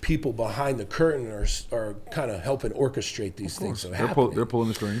people behind the curtain are kind of helping orchestrate these things. So they're pulling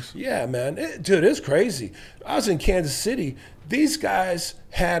the strings. Yeah, man, dude, it's crazy. I was in Kansas City. These guys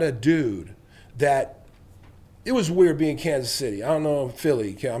had a dude that, it was weird being Kansas City. I don't know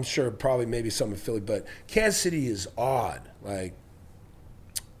Philly. I'm sure probably maybe some in Philly, but Kansas City is odd. Like,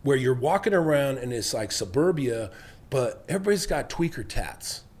 where you're walking around and it's like suburbia, but everybody's got tweaker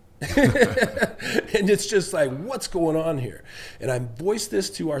tats. And it's just like, what's going on here? And I voiced this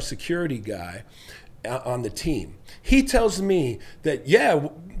to our security guy on the team. He tells me that, yeah,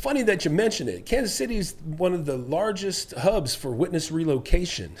 funny that you mentioned it. Kansas City is one of the largest hubs for witness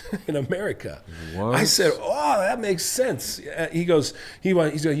relocation in America. What? I said, oh, that makes sense. He goes, you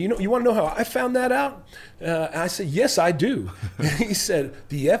want to know how I found that out? I said, yes, I do. He said,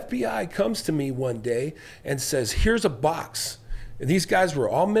 the FBI comes to me one day and says, here's a box. And these guys were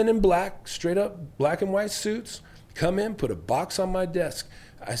all men in black, straight up black and white suits, come in, put a box on my desk.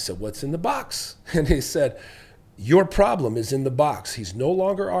 I said, what's in the box? And he said, your problem is in the box. He's no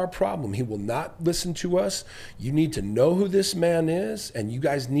longer our problem. He will not listen to us. You need to know who this man is, and you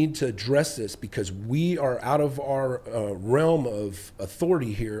guys need to address this, because we are out of our realm of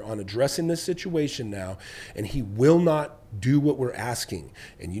authority here on addressing this situation now, and he will not do what we're asking.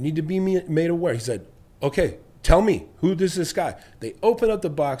 And you need to be made aware. He said, okay, tell me, who is this guy? They open up the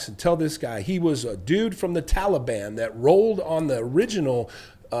box and tell this guy he was a dude from the Taliban that rolled on the original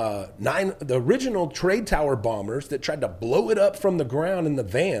trade tower bombers that tried to blow it up from the ground in the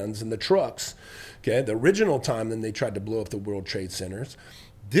vans and the trucks. Okay, the original time then they tried to blow up the World Trade Centers.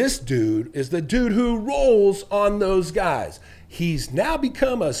 This dude is the dude who rolls on those guys. He's now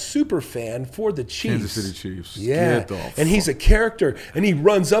become a super fan for the Chiefs. Kansas City Chiefs. Yeah, and he's a character, and he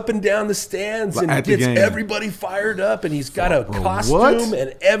runs up and down the stands and gets everybody fired up, and he's got a costume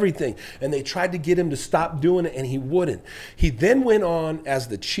and everything. And they tried to get him to stop doing it, and he wouldn't. He then went on, as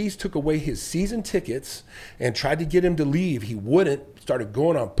the Chiefs took away his season tickets and tried to get him to leave. He wouldn't. Started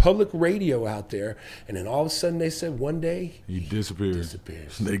going on public radio out there, and then all of a sudden they said one day he disappeared.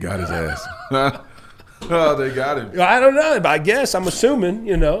 They got his ass. Oh, they got him. I don't know, but I guess I'm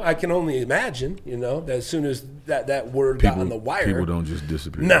assuming, I can only imagine, that as soon as that word got on the wire. People don't just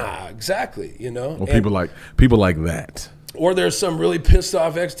disappear. Nah, exactly, Well, people like that. Or there's some really pissed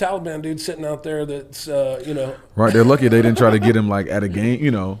off ex-Taliban dude sitting out there that's, Right, they're lucky they didn't try to get him like at a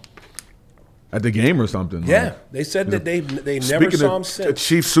game, at the game or something. Yeah, like, they said that they never saw him since.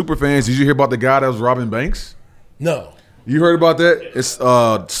 Chiefs super fans, did you hear about the guy that was robbing banks? No. You heard about that?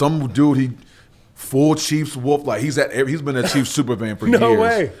 It's some dude. He full Chiefs wolf. Like he's been a Chiefs super fan for years. No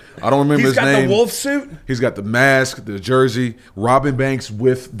way. I don't remember his name. He's got the wolf suit. He's got the mask, the jersey, robbing banks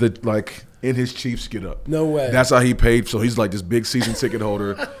with the in his Chiefs get up. No way. That's how he paid. So he's like this big season ticket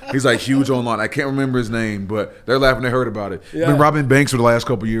holder. He's like huge online. I can't remember his name, but they're laughing. They heard about it. Yeah. Been robbing banks for the last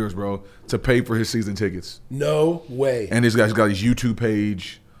couple of years, bro, to pay for his season tickets. No way. And this guy's got his YouTube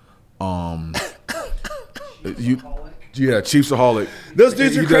page. Chiefsaholic. Those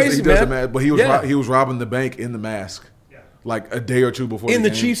dudes are crazy, man. But he was robbing the bank in the mask, like a day or two before. In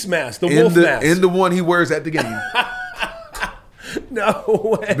the Chiefs mask, the wolf mask, in the one he wears at the game. No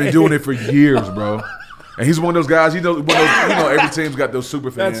way. Been doing it for years, bro. And he's one of those guys. Every team's got those super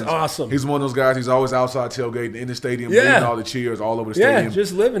fans. That's awesome. He's one of those guys. He's always outside tailgating in the stadium, doing all the cheers all over the stadium. Yeah,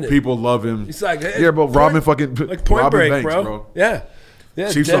 just living it. People love him. He's like, hey, bro, robbing fucking like Point Break, banks, bro. Yeah. Yeah,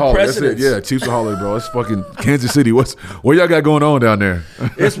 Chiefsaholic, that's it. Yeah, Chiefsaholic, bro. It's fucking Kansas City. What y'all got going on down there?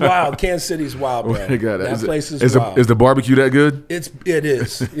 It's wild. Kansas City's wild, bro. That place is wild. Is the barbecue that good? It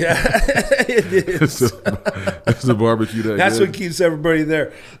is. Yeah, it is. It's the barbecue that That's good. what keeps everybody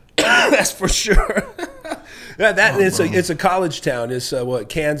there. That's for sure. It's a college town. It's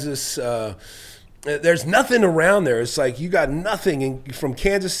Kansas. There's nothing around there. It's like you got nothing from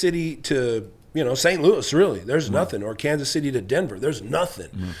Kansas City to St. Louis, really. There's nothing. Or Kansas City to Denver. There's nothing.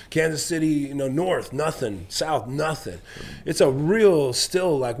 Kansas City, north, nothing. South, nothing. It's a real,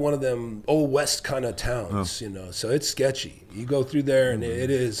 still like one of them old West kind of towns, So it's sketchy. You go through there and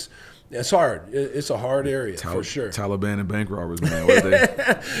it's hard. It's a hard area for sure. Taliban and bank robbers, man. What are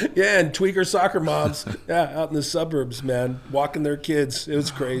they? Yeah, and tweaker soccer moms out in the suburbs, man, walking their kids. It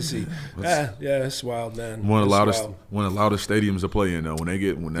was crazy. It's wild, man. One of the loudest stadiums to play in, though.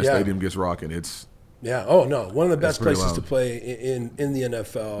 When that stadium gets rocking, it's Yeah. Oh no, one of the best places to play in the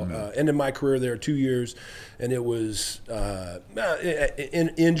NFL. Ended my career there 2 years, and it was in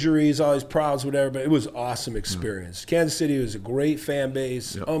injuries, all these problems, whatever. But it was an awesome experience. Kansas City was a great fan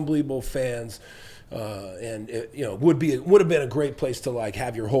base, unbelievable fans, and it, would have been a great place to like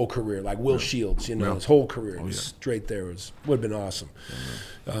have your whole career, like Will Shields. His whole career was straight there. Would have been awesome.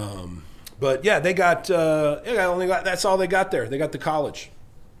 But yeah, they got that's all they got there. They got the college.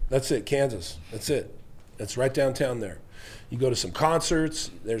 That's it, Kansas. That's it. That's right downtown there. You go to some concerts.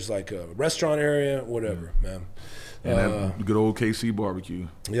 There's like a restaurant area, whatever, man. And that good old KC barbecue.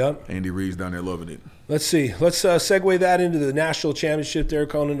 Yep. Andy Reid's down there loving it. Let's see. Let's segue that into the national championship there,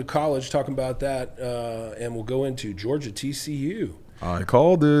 going into college, talking about that, and we'll go into Georgia TCU. I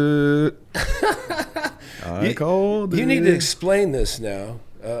called it. You need to explain this now.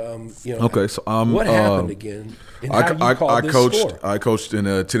 Okay, so what happened again? And I coached in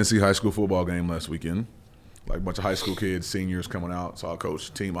a Tennessee high school football game last weekend. Like a bunch of high school kids, seniors coming out. So I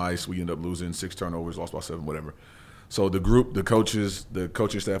coached Team Ice. We ended up losing 6 turnovers, lost by 7, whatever. So the group, the coaches, the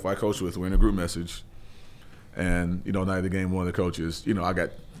coaching staff I coached with, were in a group message. And night of the game, one of the coaches, I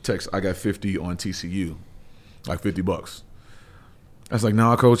got text. I got 50 on TCU, like $50. I was like,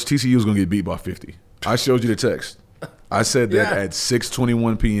 nah, coach, TCU is gonna get beat by 50. I showed you the text. I said that at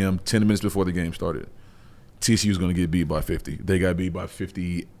 6:21 p.m., 10 minutes before the game started. TCU's going to get beat by 50. They got beat by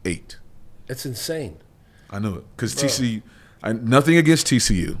 58. That's insane. I know it. Because TCU, nothing against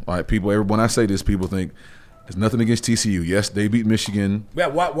TCU. All right, people, when I say this, people think there's nothing against TCU. Yes, they beat Michigan. Yeah,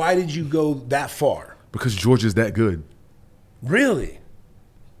 why did you go that far? Because Georgia's that good. Really?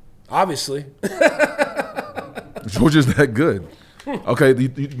 Obviously. Georgia's that good. Okay,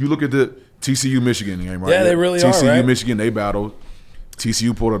 you look at the TCU Michigan game, right? Yeah, they really are, TCU right? Michigan, they battled.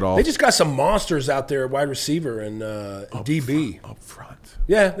 TCU pulled it off. They just got some monsters out there, wide receiver and DB. Up front.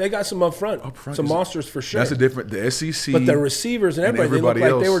 Yeah, they got some up front. Some monsters for sure. That's the SEC. But the receivers and everybody, they look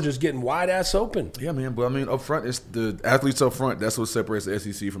like they were just getting wide ass open. Yeah, man. But I mean, up front, it's the athletes up front. That's what separates the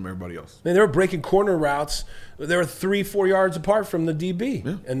SEC from everybody else. Man, they were breaking corner routes. They were 3-4 yards apart from the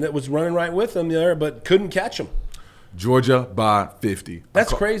DB, and that was running right with them there, but couldn't catch them. Georgia by 50.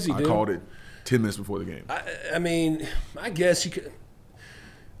 That's crazy, dude. I called it 10 minutes before the game. I mean, I guess you could.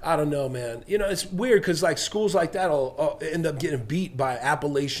 I don't know, man. It's weird because like schools like that will end up getting beat by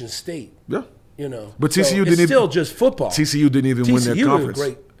Appalachian State. Yeah. But TCU it's still just football. TCU didn't even win their conference.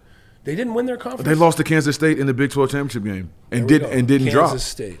 They didn't win their conference. They lost to Kansas State in the Big 12 championship game and didn't drop. Kansas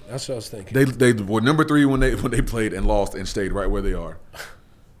State. That's what I was thinking. They were number 3 when they played and lost and stayed right where they are,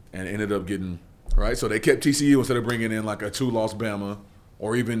 and ended up getting right. So they kept TCU instead of bringing in like a 2-loss Bama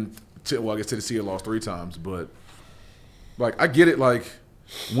or even I guess Tennessee had lost 3 times. But like I get it. Like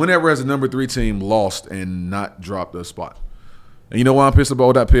whenever as a number 3 team lost and not dropped a spot, And you know why I'm pissed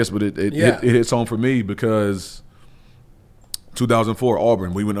about that piss, but it hits home for me because 2004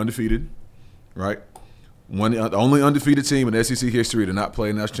 Auburn, we went undefeated, right? The only undefeated team in SEC history to not play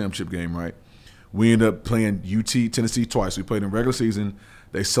in that championship game, right? We ended up playing UT Tennessee twice. We played in regular season.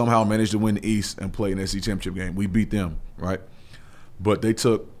 They somehow managed to win the East and play an SEC championship game. We beat them, right? But they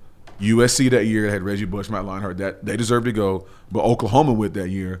took USC that year. They had Reggie Bush, Matt Leinart. That they deserved to go. But Oklahoma went that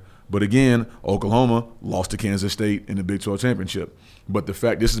year. But again, Oklahoma lost to Kansas State in the Big 12 championship. But the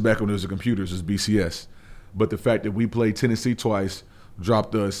fact, this is back when there was the computers, is BCS. But the fact that we played Tennessee twice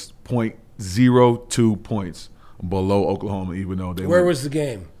dropped us 0.02 points below Oklahoma, even though they Where was the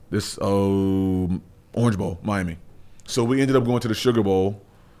game? This Orange Bowl, Miami. So we ended up going to the Sugar Bowl,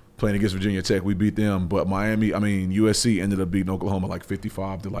 playing against Virginia Tech. We beat them, but USC ended up beating Oklahoma like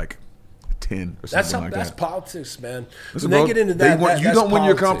 55 to like 10 or something like that. That's politics, man. Listen, when bro, they get into that, you don't win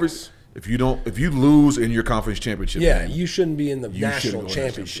your conference. If you lose in your conference championship, yeah, game, you shouldn't be in the national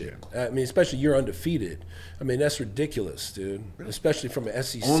championship. I mean, especially you're undefeated. I mean, that's ridiculous, dude. Especially from an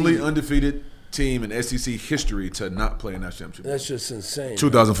SEC. Only undefeated team in SEC history to not play in that championship. That's just insane.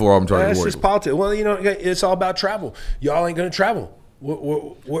 2004 Auburn Tigers. That's just politics. Well, it's all about travel. Y'all ain't gonna travel.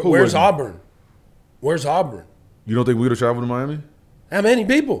 Where's Auburn? Where's Auburn? You don't think we would have traveled to Miami? How many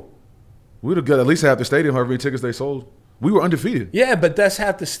people? We would have got at least half the stadium, however many tickets they sold. We were undefeated. Yeah, but that's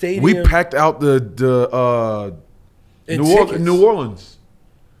half the stadium. We packed out the New Orleans.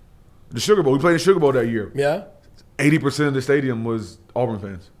 The Sugar Bowl. We played in the Sugar Bowl that year. Yeah. 80% of the stadium was Auburn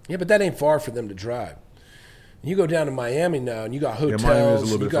fans. Yeah, but that ain't far for them to drive. You go down to Miami now, and you got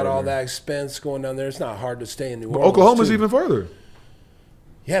hotels, you got all that expense going down there. It's not hard to stay in New Orleans. Oklahoma's even further.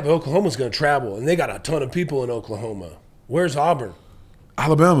 Yeah, but Oklahoma's going to travel, and they got a ton of people in Oklahoma. Where's Auburn?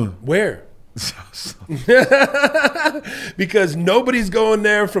 Alabama. Where? Because nobody's going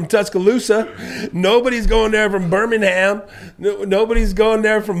there from Tuscaloosa, nobody's going there from Birmingham, nobody's going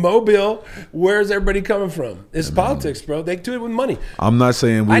there from Mobile. Where's everybody coming from? It's politics, bro. They do it with money. I'm not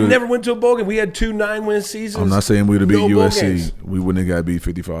saying I never went to a bowl game. We had 2 9-win seasons. I'm not saying we would have beat USC. We wouldn't have got beat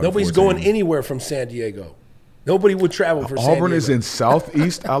 55. Nobody's going anywhere from San Diego. Nobody would travel for San Diego. Auburn is in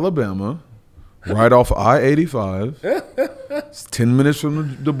southeast Alabama. Right off I-85. It's 10 minutes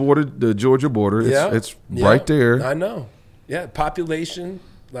from the border, the Georgia border. It's right there. I know. Yeah, population,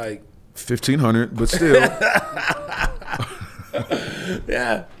 like 1,500, but still.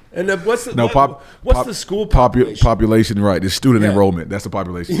 Yeah. And then what's the school population? Population, right. It's student enrollment. That's the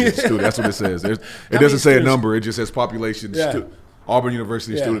population. That's what it says. It doesn't say a number. It just says population. Yeah. Auburn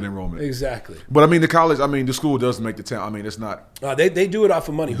University student enrollment. Exactly. But, the school does make the town. It's not. They do it off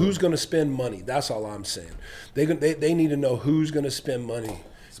of money. Who's going to spend money? That's all I'm saying. They need to know who's going to spend money.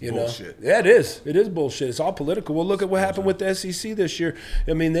 Bullshit. Yeah, it is. It is bullshit. It's all political. Well, look at what happened with the SEC this year.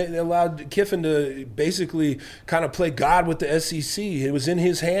 I mean, they allowed Kiffin to basically kind of play God with the SEC. It was in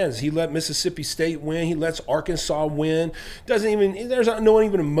his hands. He let Mississippi State win. He lets Arkansas win. There's no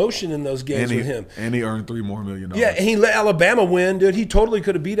even emotion in those games with him. And he earned $3 more million. Yeah, and he let Alabama win, dude. He totally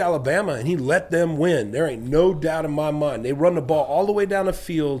could have beat Alabama, and he let them win. There ain't no doubt in my mind. They run the ball all the way down the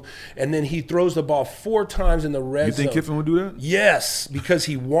field, and then he throws the ball 4 times in the red zone. You think Kiffin would do that? Yes, because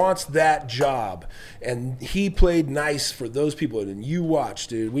he wants that job, and he played nice for those people. And you watch,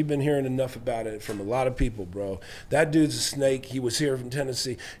 dude. We've been hearing enough about it from a lot of people, bro. That dude's a snake. He was here from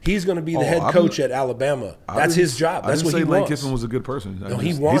Tennessee. He's going to be the head coach at Alabama. That's his job. That's what he wants. Lane Kiffin was a good person. No,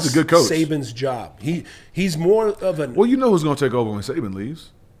 he wants he's a good coach. Saban's job. He's more of a. Well, you know who's going to take over when Saban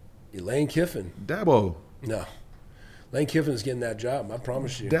leaves? Lane Kiffin. Dabo. No. Lane Kiffin's getting that job, I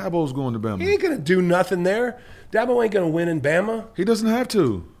promise you. Dabo's going to Bama. He ain't going to do nothing there. Dabo ain't going to win in Bama. He doesn't have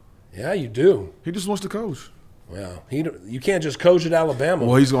to. Yeah, you do. He just wants to coach. Well, you can't just coach at Alabama.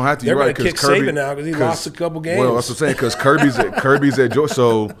 Well, he's going to have to. They're going to kick Saban now because he lost a couple games. Well, that's what I'm saying, because Kirby's at Georgia.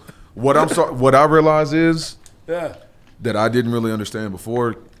 So what I realize is that I didn't really understand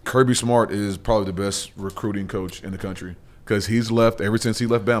before. Kirby Smart is probably the best recruiting coach in the country because he's left ever since he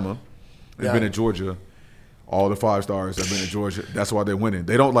left Bama and been at Georgia. All the 5 stars have been at Georgia. That's why they're winning.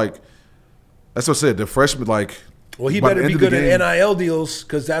 They don't like. That's what I said. The freshmen Well, he better be good at NIL deals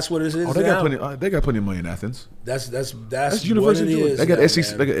because that's what it is now. They got plenty of money in Athens. That's University what it is. They got now,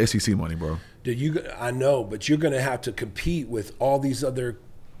 SEC. Man. They got SEC money, bro. Dude, I know, but you're going to have to compete with all these other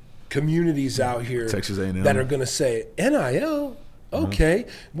communities out here Texas A&M. that are going to say NIL. Okay.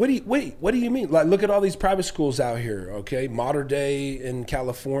 What do you mean? Like, look at all these private schools out here. Okay, Mater Dei in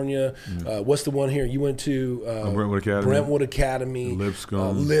California. What's the one here you went to? Brentwood Academy.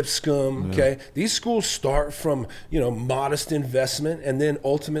 Lipscomb. Okay, these schools start from modest investment, and then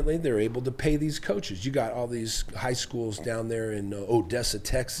ultimately they're able to pay these coaches. You got all these high schools down there in Odessa,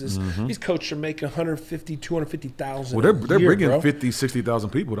 Texas. These coaches are making $150,000, $250,000. Well, they're bringing 50,000, 60,000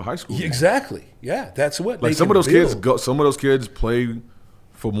 people to high school. Exactly. Yeah, that's what. Like some of those kids play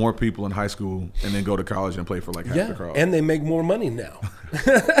for more people in high school and then go to college and play for like half the crowd. And they make more money now.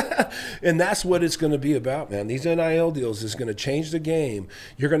 And that's what it's going to be about, man. These NIL deals is going to change the game.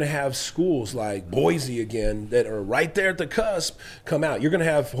 You're going to have schools like Boise again that are right there at the cusp come out. You're going to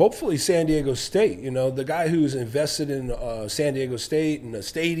have, hopefully, San Diego State. The guy who's invested in San Diego State and the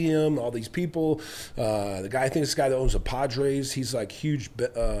stadium, all these people. I think this guy that owns the Padres, he's like huge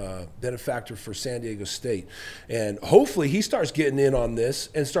benefactor for San Diego State. And hopefully he starts getting in on this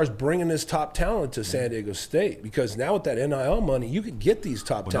and starts bringing this top talent to San Diego State, because now with that NIL money, you can get these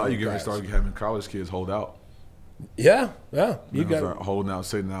top talent. Now you're going to start having college kids hold out. Yeah. You got start holding out,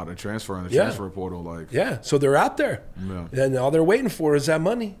 sitting out, and transferring the transfer portal. So they're out there, and all they're waiting for is that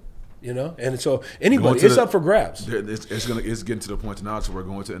money. And so anybody, it's up for grabs. It's getting to the point now to where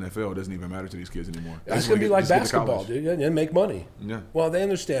going to NFL doesn't even matter to these kids anymore. It's going to be like basketball, dude, and make money. Yeah. Well, they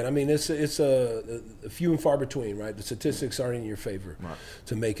understand. I mean, it's a few and far between, right? The statistics aren't in your favor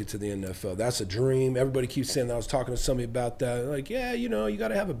to make it to the NFL. That's a dream. Everybody keeps saying that. I was talking to somebody about that. Like, you got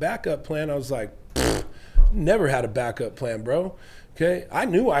to have a backup plan. I was like, never had a backup plan, bro. Okay, I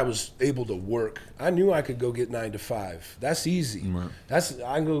knew I was able to work. I knew I could go get 9 to 5. That's easy. Right. I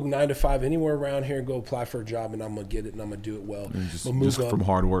can go 9 to 5 anywhere around here and go apply for a job, and I'm gonna get it, and I'm gonna do it well. Just from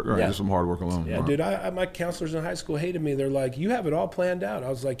hard work, right? Just from hard work alone. Yeah, dude. My counselors in high school hated me. They're like, "You have it all planned out." I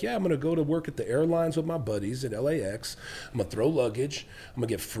was like, "Yeah, I'm gonna go to work at the airlines with my buddies at LAX. I'm gonna throw luggage. I'm gonna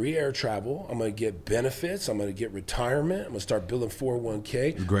get free air travel. I'm gonna get benefits. I'm gonna get retirement. I'm gonna start building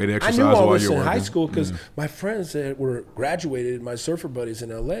 401k." Great exercise. I knew all while this you're in working. high school because my friends that were graduated, my surfer buddies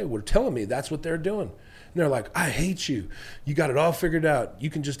in LA, were telling me that's what they're doing. And they're like, "I hate you. You got it all figured out. You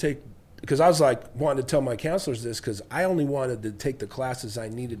can just take," because I was like wanting to tell my counselors this because I only wanted to take the classes I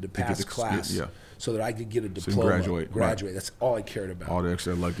needed to pass class so that I could get a diploma. So graduate. Right. That's all I cared about. All the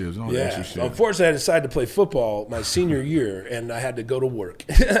extra electives, all the extra shit. Unfortunately, I decided to play football my senior year, and I had to go to work.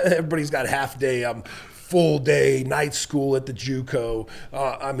 Everybody's got half day. I'm full day, night school at the JUCO.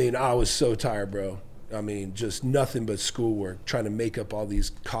 I was so tired, bro. Just nothing but schoolwork, trying to make up all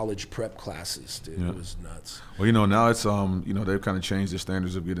these college prep classes, dude. It was nuts. Well, now it's they've kind of changed the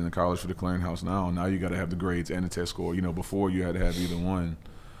standards of getting to college for the clearinghouse now. Now you got to have the grades and the test score. Before you had to have either one,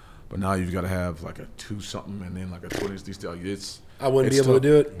 but now you've got to have like a 2 something and then like a 20. I wouldn't be able to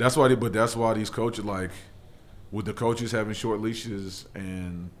do it. That's why these coaches, like with the coaches having short leashes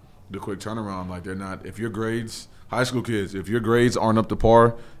and the quick turnaround, like they're not. If your grades. High school kids, if your grades aren't up to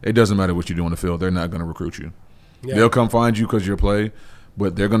par, it doesn't matter what you do on the field. They're not going to recruit you. Yeah. They'll come find you because you're play,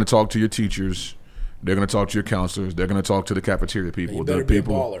 but they're going to talk to your teachers. They're going to talk to your counselors. They're going to talk to the cafeteria people. You better be a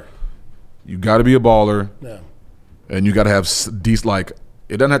baller. You got to be a baller. Yeah. And you got to have these, like,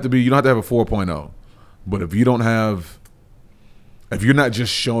 it doesn't have to be, you don't have to have a 4.0. But if you're not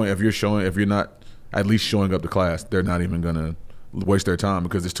at least showing up to class, they're not even going to waste their time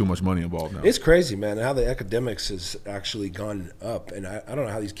because there's too much money involved now. It's crazy, man, how the academics has actually gone up, and I don't know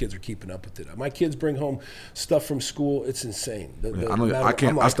how these kids are keeping up with it. My kids bring home stuff from school. It's insane.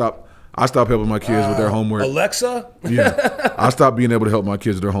 I stopped helping my kids with their homework. Alexa? Yeah. I stopped being able to help my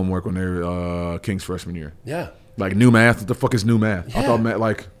kids with their homework when they were King's freshman year. Yeah. Like new math. What the fuck is new math? Yeah. I thought math,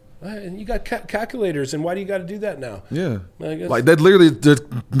 like. And you got calculators, and why do you got to do that now? Yeah, like that. Literally,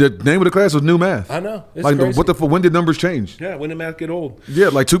 the name of the class was new math. I know. It's like crazy. When did numbers change? Yeah, when did math get old? Yeah,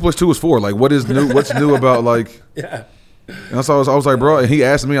 like 2 + 2 is 4. Like, what is new? What's new about like? Yeah. And so I was like, bro. And he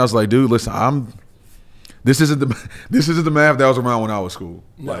asked me, I was like, dude, listen, this isn't the math that was around when I was school.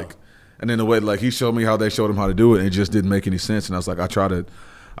 No. Like, and then the way like he showed me how they showed him how to do it, and it just didn't make any sense. And I was like, I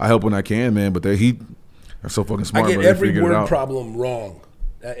help when I can, man. But they're so fucking smart. I get every word problem wrong.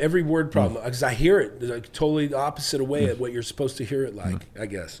 Every word problem, because I hear it like totally the opposite way of what you're supposed to hear it like. I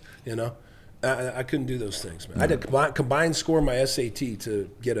guess I couldn't do those things, man. I had to combine score my SAT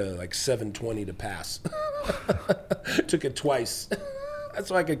to get a 720 to pass. Took it twice. That's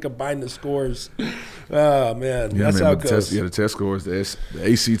so I could combine the scores. Oh man, that's how it goes. The test scores, the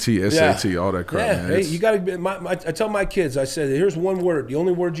ACT, SAT, all that crap. Yeah, man. hey, you got to. I tell my kids, I said, here's one word. The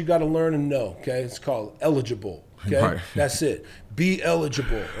only word you got to learn and know. Okay, it's called eligible. Okay, Right. that's it. Be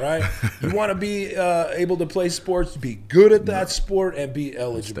eligible, right? You want to be able to play sports, be good at that sport, and be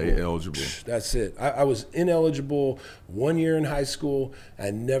eligible. Stay eligible. That's it. I was ineligible 1 year in high school.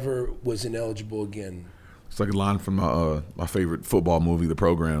 I never was ineligible again. It's like a line from my favorite football movie, The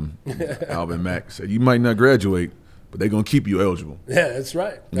Program. Alvin Mack said, "You might not graduate, but they're gonna keep you eligible." Yeah, that's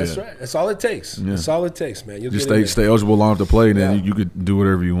right. That's right. That's all it takes. Yeah. That's all it takes, man. You'll Just get stay eligible long enough to play, and then Yeah. you could do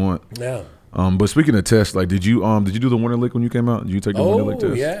whatever you want. Yeah. But speaking of tests, like, did you do the Wonderlic when you came out? Did you take the Wonderlic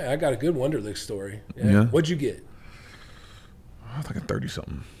test? Oh, yeah. I got a good Wonderlic story. Yeah? What'd you get? I was like a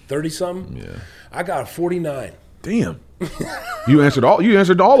 30-something. 30-something? Yeah. I got a 49. Damn. You answered all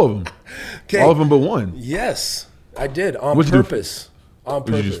of them. Okay. All of them but one. Yes, I did on What'd you do? purpose. On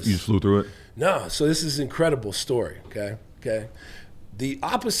You purpose. just flew through it? No, so this is an incredible story, okay? The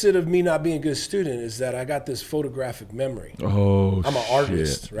opposite of me not being a good student is that I got this photographic memory. Oh, I'm an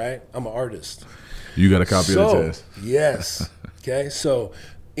artist, right? I'm an artist. You got a copy of the test. Yes. Okay, so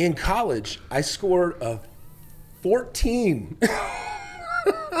in college, I scored a 14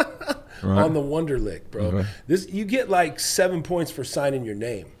 on the Wonderlic, bro. Okay. You get like 7 points for signing your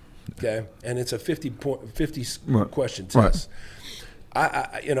name, okay? And it's a 50 question test.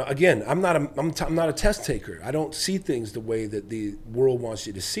 Again, I'm not a test taker. I don't see things the way that the world wants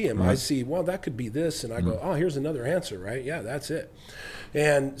you to see them. I see, well, that could be this, and I go, oh, here's another answer, right? Yeah, that's it.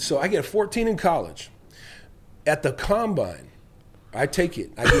 And so I get a 14 in college. At the combine, I take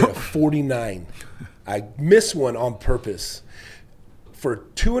it. I get a 49. I miss one on purpose. For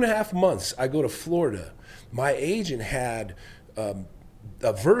 2.5 months, I go to Florida. My agent had a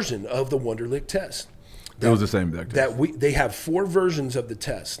version of the Wonderlic test. It was the same exact test. They have 4 versions of the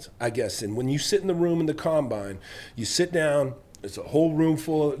test, I guess. And when you sit in the room in the combine, you sit down. It's a whole room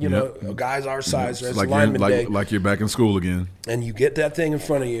full of guys our size. It's lineman day. Like you're back in school again. And you get that thing in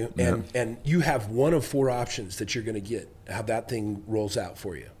front of you, and you have one of 4 options that you're going to get. How that thing rolls out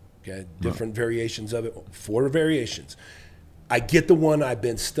for you. Okay, different variations of it. 4 variations. I get the one I've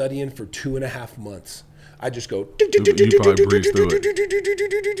been studying for 2.5 months. I just go. You probably breezed through it.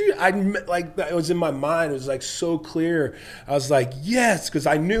 It was in my mind. It was like so clear. I was like, yes, because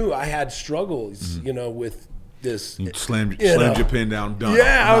I knew I had struggles, with this. You slammed your pen down. Done.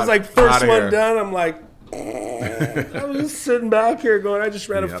 Yeah, I was like, first one done. I'm like, I was just sitting back here going, I just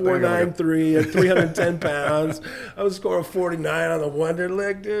ran a 4.93 at 310 pounds. I was scoring 49 on the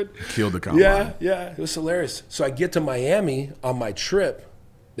Wonderlic, dude. Killed the combine. Yeah, it was hilarious. So I get to Miami on my trip.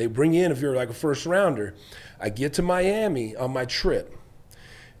 They bring you in if you're like a first rounder. I get to Miami on my trip,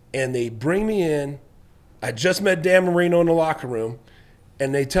 and they bring me in. I just met Dan Marino in the locker room,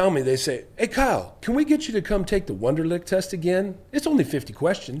 and they tell me, they say, hey, Kyle, can we get you to come take the Wonderlic test again? It's only 50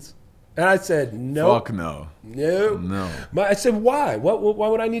 questions. And I said, no. Fuck no. No. I said, why? Why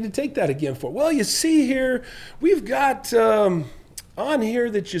would I need to take that again for? Well, you see here, we've got on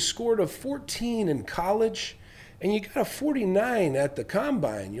here that you scored a 14 in college, and you got a 49 at the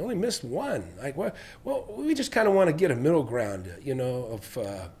combine. You only missed one. Like, what? Well, we just kind of want to get a middle ground,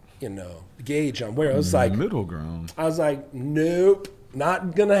 gauge on where. I was like, middle ground. I was like, nope.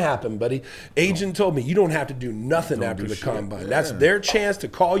 Not gonna happen, buddy. Agent told me you don't have to do nothing after the combine. Yeah. That's their chance to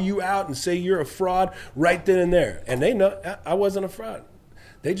call you out and say you're a fraud right then and there. And they know I wasn't a fraud.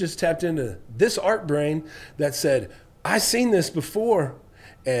 They just tapped into this art brain that said, I seen this before,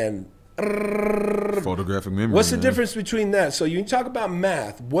 and photographic memory. What's the difference between that? So you talk about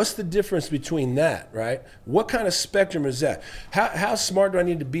math. What's the difference between that, right? What kind of spectrum is that? How smart do I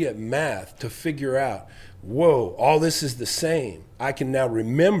need to be at math to figure out, whoa, all this is the same. I can now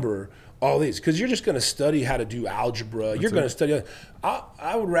remember all these, because you're just going to study how to do algebra. You're going to study.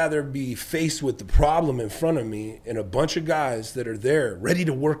 I would rather be faced with the problem in front of me and a bunch of guys that are there ready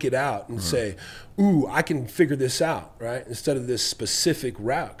to work it out and say, ooh, I can figure this out, right? Instead of this specific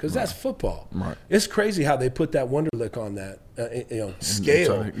route, because that's football. Right. It's crazy how they put that Wonderlic on that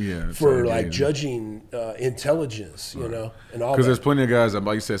scale for like judging intelligence, and all that. Because there's plenty of guys,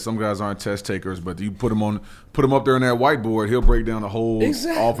 like you said, some guys aren't test takers, but you put them up there on that whiteboard, he'll break down the whole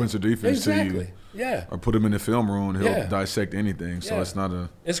offense or defense to you. Yeah. Or put him in the film room and he'll dissect anything. So it's not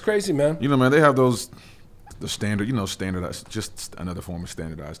it's crazy, man. Man, they have the standard, standardized, just another form of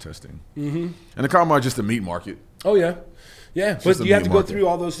standardized testing. Mm-hmm. And the combine is just a meat market. Oh, yeah. Yeah, but you have to go through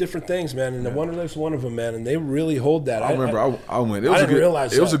all those different things, man. And the Wonderlic's one of them, man. And they really hold that. I remember I went. I didn't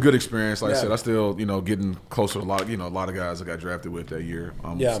realize it was a good experience. Like I said, I still, getting closer to a lot of guys I got drafted with that year.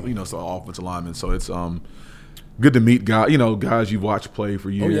 So offensive linemen. So it's good to meet guys you've watched play for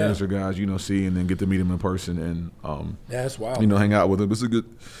years or guys see and then get to meet them in person and that's wild. Hang out with them.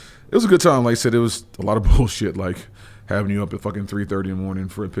 It was a good time. Like I said, it was a lot of bullshit. Like having you up at fucking 3:30 in the morning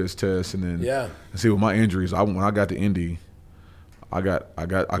for a piss test, and then see with my injuries, when I got to Indy, I got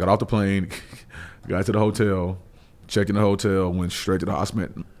off the plane, got to the hotel, checked in the hotel, went straight to the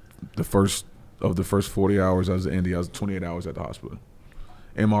hospital. The first 40 hours I was in Indy, I was 28 hours at the hospital.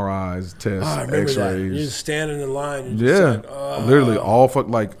 MRIs, tests, X-rays. That. You're just standing in line. Literally all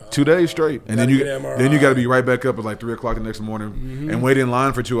 2 days straight, and then you got to be right back up at like 3 o'clock the next morning and wait in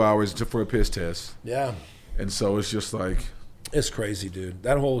line for 2 hours for a piss test. Yeah, and so it's just like. It's crazy, dude.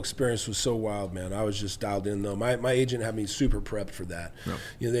 That whole experience was so wild, man. I was just dialed in, though. My agent had me super prepped for that. Yep.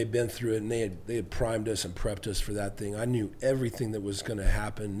 You know, they'd been through it, and they had primed us and prepped us for that thing. I knew everything that was going to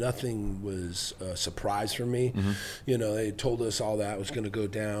happen. Nothing was a surprise for me. You know, they told us all that was going to go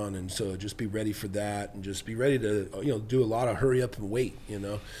down, and so just be ready for that, and just be ready to, do a lot of hurry up and wait,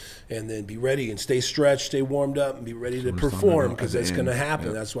 and then be ready and stay stretched, stay warmed up, and be ready to perform, because that's going to happen.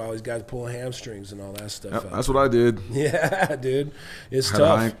 Yep. That's why all these guys pull hamstrings and all that stuff. Yep, that's what I did. Yeah, dude. It's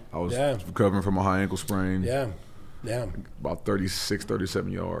tough. I was recovering from a high ankle sprain. Yeah. About 36,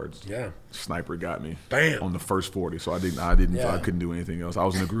 37 yards. Yeah. Sniper got me. Bam. On the first 40. So I couldn't do anything else. I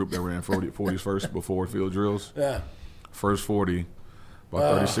was in a group that ran 40s first before field drills. Yeah. First 40,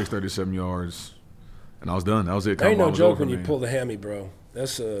 about 36, 37 yards. And I was done. That was it. Ain't no joke when you pull the hammy, bro.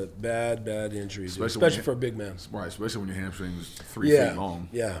 That's a bad injury, especially for a big man. Right, especially when your hamstring is 3 feet long.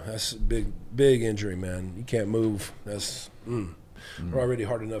 Yeah, that's a big injury, man. You can't move. That's we're already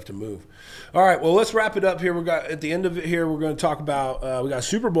hard enough to move. All right, well, let's wrap it up here. At the end of it here, we're going to talk about we got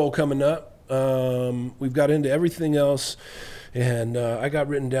Super Bowl coming up. We've got into everything else. And I got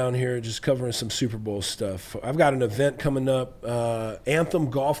written down here just covering some Super Bowl stuff. I've got an event coming up, Anthem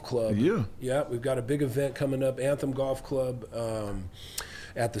Golf Club. Yeah, we've got a big event coming up, Anthem Golf Club,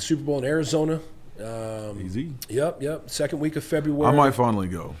 at the Super Bowl in Arizona. Easy. Yep. Second week of February. I might finally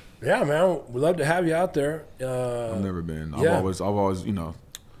go. Yeah, man. We'd love to have you out there. I've never been. I've always,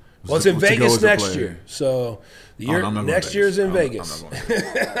 Well, it's in Vegas next year. So next year is in Vegas.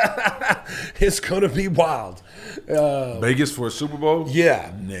 It's going to be wild. Vegas for a Super Bowl?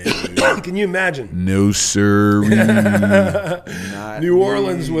 Yeah. No. Can you imagine? No, sir. New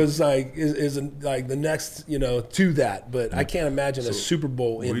Orleans was is like the next, to that. But I can't imagine a Super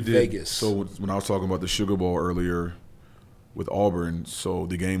Bowl in Vegas. So when I was talking about the Sugar Bowl earlier with Auburn, so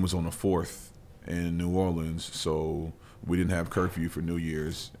the game was on the 4th in New Orleans. So we didn't have curfew for New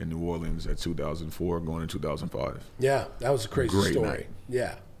Year's in New Orleans at 2004 going into 2005. Yeah, that was a crazy Great story. Night.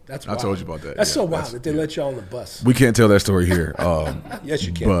 Yeah, that's wild. I told you about that. That's so wild that they let you on the bus. We can't tell that story here. Yes,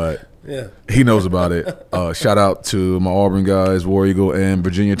 you can. But he knows about it. Shout out to my Auburn guys, War Eagle, and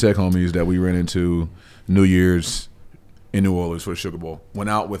Virginia Tech homies that we ran into New Year's in New Orleans for the Sugar Bowl. Went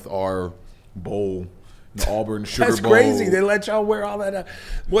out with our bowl. The Auburn Sugar That's Bowl. That's crazy. They let y'all wear all that.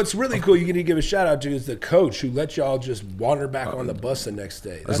 What's really cool, you need to give a shout out to, is the coach who let y'all just wander back on the bus the next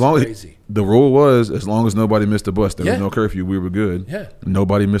day. That's crazy. The rule was, as long as nobody missed the bus, there was no curfew, we were good. Yeah.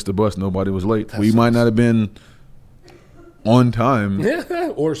 Nobody missed the bus. Nobody was late. We might not have been on time.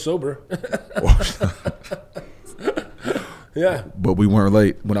 Yeah, or sober. Yeah. But we weren't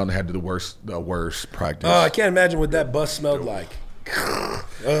late. Went out and had the worst practice. Oh, I can't imagine what that bus smelled like.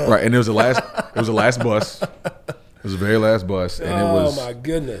 Right, and it was the last bus. It was the very last bus, and it was. Oh my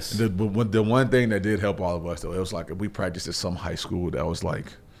goodness! The one thing that did help all of us though, it was like we practiced at some high school that was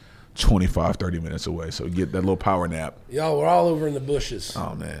like 25, 30 minutes away. So you get that little power nap. Y'all were all over in the bushes.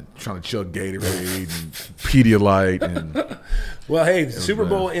 Oh man, trying to chug Gatorade and Pedialyte and. Well, hey, Super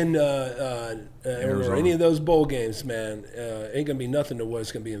Bowl in or any of those bowl games, man, ain't gonna be nothing to what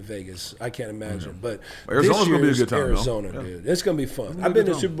it's gonna be in Vegas. I can't imagine, but Arizona's gonna be a good time. Arizona, dude, it's gonna be fun. I've been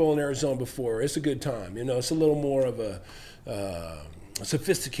to Super Bowl in Arizona before. It's a good time. It's a little more of a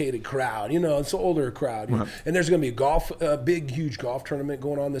sophisticated crowd. It's an older crowd, and there's going to be a big, huge golf tournament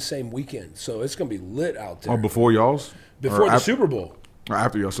going on the same weekend. So it's going to be lit out there. Oh, before y'all's? Before the Super Bowl. Or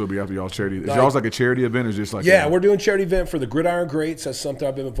after y'all, so it'll be after y'all's charity. Is y'all's like a charity event or just like we're doing a charity event for the Gridiron Greats. That's something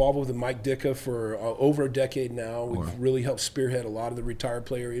I've been involved with Mike Dicka for over a decade now. We've really helped spearhead a lot of the retired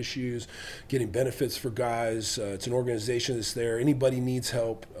player issues, getting benefits for guys. It's an organization that's there. Anybody needs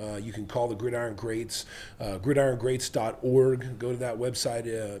help, you can call the Gridiron Greats, gridirongreats.org. Go to that website.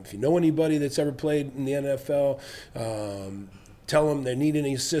 If you know anybody that's ever played in the NFL, tell them they need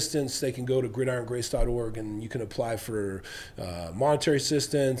any assistance, they can go to gridirongrace.org and you can apply for monetary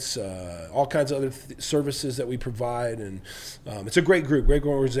assistance, all kinds of other services that we provide. And it's a great group, great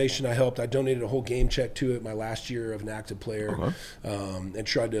organization. I helped. I donated a whole game check to it my last year of an active player, and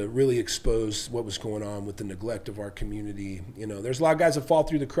tried to really expose what was going on with the neglect of our community. You know, there's a lot of guys that fall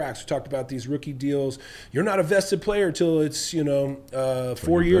through the cracks. We talked about these rookie deals. You're not a vested player until it's,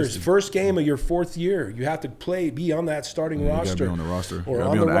 4 years. First game of your fourth year, you have to be on that starting roster. You gotta be on the roster. Or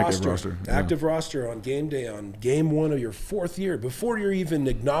on the roster. Active roster on game day, on game one of your fourth year, before you're even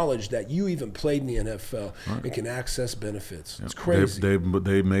acknowledged that you even played in the NFL and can access benefits. It's crazy.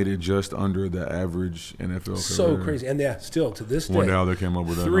 They made it just under the average NFL career. So crazy. And still to this day, wonder how they came up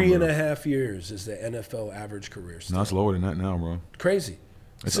with that 3.5 years is the NFL average career. No, it's lower than that now, bro. Crazy.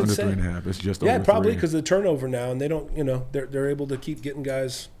 It's under 3.5. It's just over 3. Yeah, probably because of the turnover now, and they don't, they're able to keep getting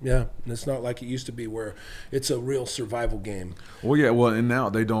guys. Yeah, and it's not like it used to be where it's a real survival game. Well, yeah, and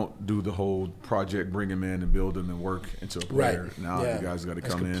now they don't do the whole project, bring him in and build him and work into a player. Right. Now you guys got to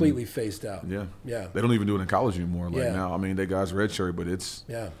come in. Completely phased out. Yeah. Yeah. They don't even do it in college anymore. Like now, I mean, they guys redshirt, but it's.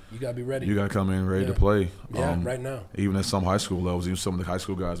 Yeah, you got to be ready. You got to come in ready to play. Yeah, right now. Even at some high school levels, even some of the high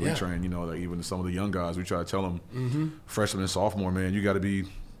school guys we train, like even some of the young guys, we try to tell them, freshman and sophomore, man, you got to be.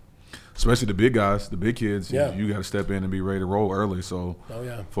 Especially the big guys, the big kids, you got to step in and be ready to roll early. So,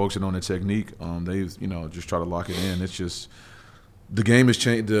 focusing on the technique, they just try to lock it in. It's just the game has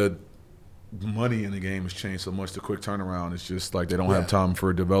changed. The money in the game has changed so much. The quick turnaround, it's just like they don't have time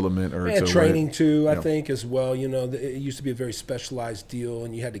for development or training too. I think as well. It used to be a very specialized deal,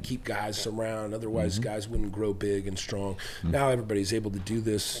 and you had to keep guys around. Otherwise, guys wouldn't grow big and strong. Now everybody's able to do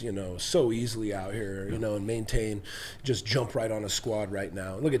this, so easily out here, and maintain, just jump right on a squad right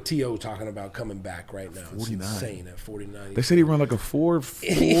now. Look at T.O. talking about coming back right now. It's insane at 49. They said he ran like a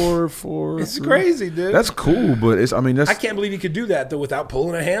 4.4. It's crazy, dude. That's cool, but I can't believe he could do that though without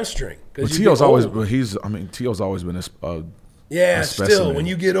pulling a hamstring. But T.O.'s always, T.O.'s always been a still, when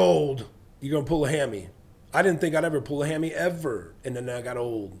you get old, you're going to pull a hammy. I didn't think I'd ever pull a hammy ever, and then I got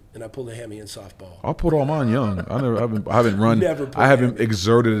old, and I pulled a hammy in softball. I pulled all mine young. I haven't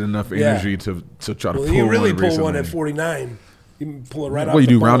exerted enough energy to try to pull one. You really pull one at 49. You pull it right off. What you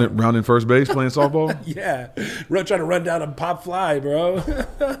do, rounding first base, playing softball? Yeah, trying to run down a pop fly, bro.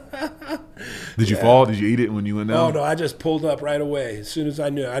 Did you fall? Did you eat it when you went down? Oh no, I just pulled up right away as soon as I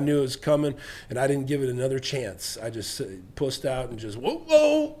knew it was coming, and I didn't give it another chance. I just pussed out and just let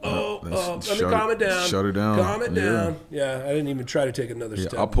me calm it down. Shut it down. Calm it down. Yeah, I didn't even try to take another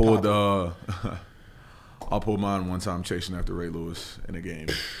step. I pulled. I pulled mine one time chasing after Ray Lewis in a game.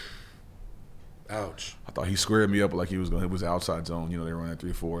 Ouch. I thought he squared me up like it was outside zone. They were running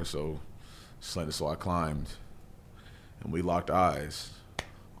 3-4, so I climbed, and we locked eyes. I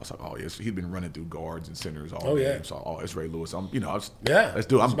was like, oh yes, he'd been running through guards and centers all game. So it's Ray Lewis. Let's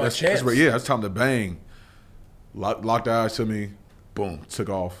do it. It's time to bang. Locked eyes to me, boom, took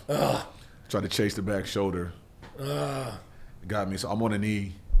off. Tried to chase the back shoulder. Got me. So I'm on a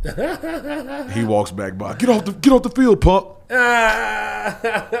knee. He walks back by. Get off the field, punk.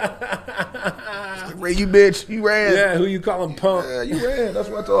 Ray, you bitch, you ran. Yeah, who you calling punk? Yeah, you ran. That's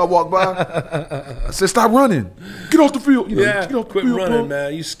what I told. I walked by. I said, stop running. Get off the field. Get off the quit field, running, punk.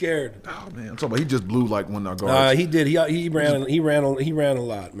 man. You scared? Oh man, I'm talking about he just blew like one of our guards. He did. He ran a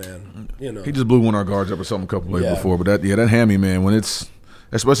lot, man. He just blew one of our guards up or something a couple plays before. But that hammy, man, when it's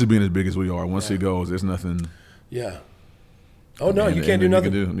especially being as big as we are, once he goes, there's nothing. Yeah. Oh, no, you can't do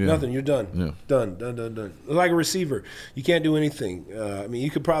nothing. Nothing. You're done. Yeah. Done. Like a receiver, you can't do anything.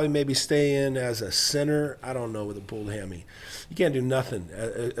 You could probably maybe stay in as a center. I don't know with a pulled hammy. You can't do nothing.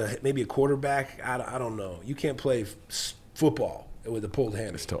 Maybe a quarterback. I don't know. You can't play football with a pulled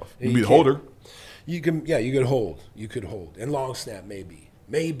hammy. It's tough. You be the holder. You can. Yeah, you could hold. And long snap maybe,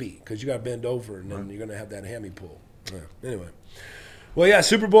 because you got to bend over and then you're going to have that hammy pull. Yeah. Anyway. Well, yeah,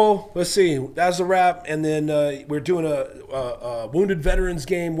 Super Bowl. Let's see. That's a wrap. And then we're doing a Wounded Veterans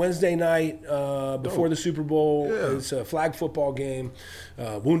game Wednesday night before the Super Bowl. Yeah. It's a flag football game.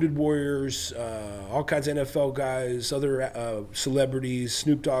 Wounded Warriors, all kinds of NFL guys, other celebrities.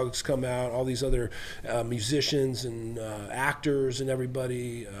 Snoop Dogg's come out, all these other musicians and actors and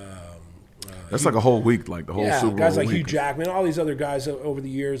everybody. That's like a whole week, like the whole Super Bowl guys like week. Hugh Jackman, all these other guys over the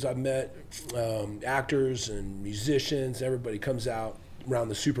years I've met, actors and musicians, everybody comes out around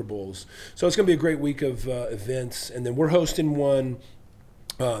the Super Bowls. So it's going to be a great week of events. And then we're hosting one,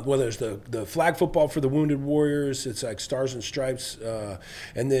 there's the flag football for the Wounded Warriors. It's like Stars and Stripes.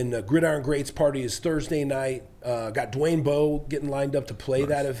 And then Gridiron Greats party is Thursday night. Got Dwayne Bowe getting lined up to play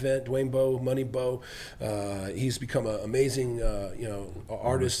that event. Dwayne Bowe, Money Bowe. He's become an amazing,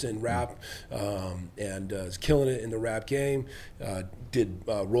 artist in rap, and is killing it in the rap game. Did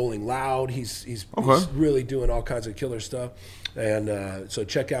Rolling Loud. He's really doing all kinds of killer stuff. And so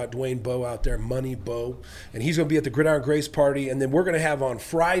check out Dwayne Bowe out there, Money Bowe. And he's going to be at the Gridiron Grace Party. And then we're going to have on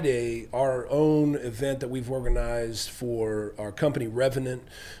Friday our own event that we've organized for our company, Revenant.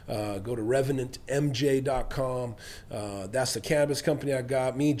 Go to revenantmj.com. That's the cannabis company I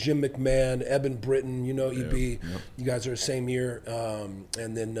got. Me, Jim McMahon, Eben Britton, EB. Yep. You guys are the same year.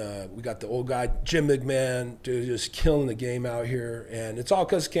 And then we got the old guy, Jim McMahon, dude, just killing the game out here. And it's all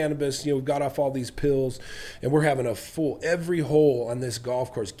because cannabis. We got off all these pills. And we're having a full, every hole on this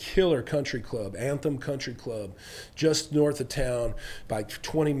golf course, killer country club, Anthem Country Club, just north of town, by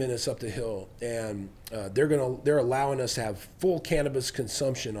 20 minutes up the hill. And they're allowing us to have full cannabis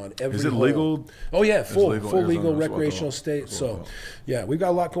consumption on every Is it hole. legal? Oh yeah, full legal Arizona, recreational state. So yeah, we've got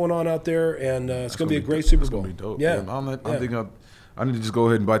a lot going on out there, and it's going to be a great Super Bowl. It's going to be dope. Yeah. I need to just go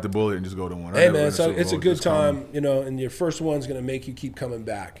ahead and bite the bullet and just go to one. Hey man, so it's a good time, and your first one's going to make you keep coming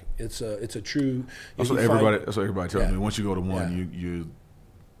back. It's a true. That's what everybody tells me. Once you go to one,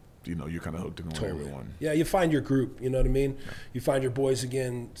 you're kind of hooked into everyone. Yeah, you find your group, you know what I mean? Yeah. You find your boys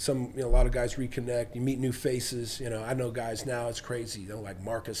again. A lot of guys reconnect. You meet new faces. I know guys now, it's crazy, like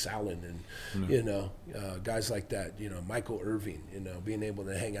Marcus Allen and, guys like that, Michael Irving, being able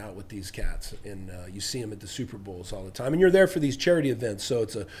to hang out with these cats. And you see them at the Super Bowls all the time. And you're there for these charity events, so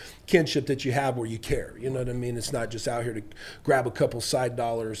it's a kinship that you have where you care. You know what I mean? It's not just out here to grab a couple side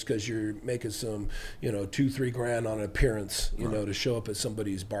dollars because you're making some, $2-3 grand on an appearance, to show up at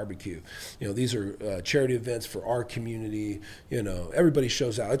somebody's barbecue. These are charity events for our community. Everybody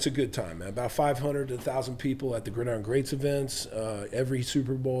shows out. It's a good time, man. About 500 to 1,000 people at the Gridiron Greats events every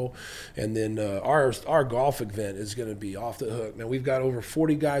Super Bowl. And then our golf event is going to be off the hook. Now, we've got over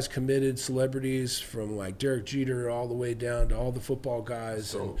 40 guys committed, celebrities from like Derek Jeter all the way down to all the football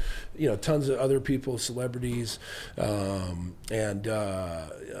guys, and tons of other people, celebrities. And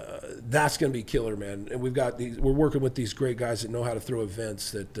that's going to be killer, man. And we're working with these great guys that know how to throw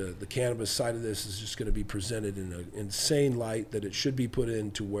events. That the cannabis side of this is just going to be presented in an insane light that it should be put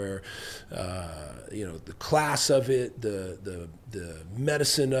into where, the class of it, the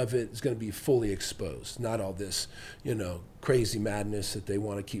medicine of it is going to be fully exposed. Not all this, crazy madness that they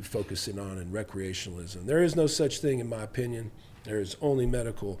want to keep focusing on and recreationalism. There is no such thing, in my opinion. There is only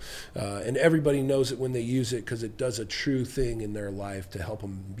medical, and everybody knows it when they use it because it does a true thing in their life to help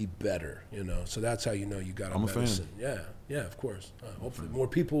them be better. So that's how you got a medicine. Yeah, of course. Hopefully, more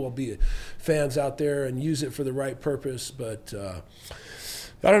people will be fans out there and use it for the right purpose. But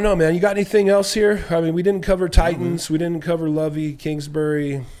I don't know, man. You got anything else here? I mean, we didn't cover Titans. We didn't cover Lovey,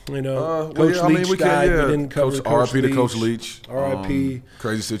 Kingsbury. Coach Leach died. We didn't cover Coach Leach. R.I.P. to Coach Leach. R.I.P.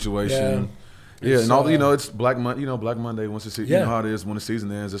 Crazy situation. Yeah, and all it's Black Monday. Black Monday. Once the season, you know how it is. When the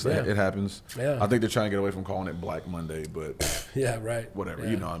season ends, it happens. Yeah. I think they're trying to get away from calling it Black Monday, but yeah, right. Whatever. Yeah.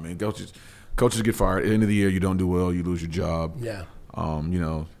 You know what I mean? Coaches get fired. At the end of the year, you don't do well, you lose your job. Yeah. I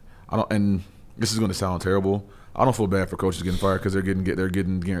don't. And this is going to sound terrible. I don't feel bad for coaches getting fired because they're getting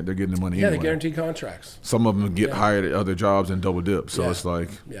the money. Yeah, anyway. they guarantee contracts. Some of them get hired at other jobs and double dip. So it's like,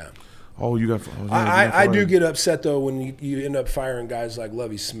 oh, you got. I do get upset though when you end up firing guys like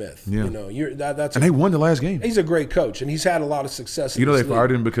Lovie Smith. Yeah. That's and they won the last game. He's a great coach, and he's had a lot of success. They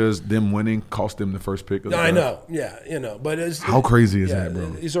fired him because them winning cost them the first pick. I know. Yeah. But how crazy is that,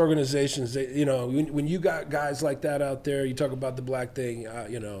 bro? These organizations, when you got guys like that out there, you talk about the black thing.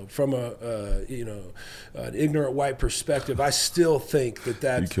 From an ignorant white perspective, I still think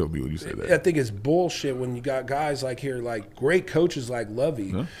that you killed me when you said that. I think it's bullshit when you got guys like great coaches like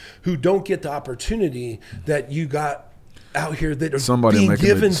Lovie, who don't get the opportunity that you got out here that are being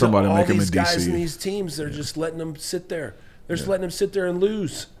given to all these guys and these teams. They're just letting them sit there. They're just letting them sit there and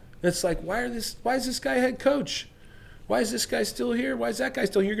lose. And it's like, why is this guy head coach? Why is this guy still here? Why is that guy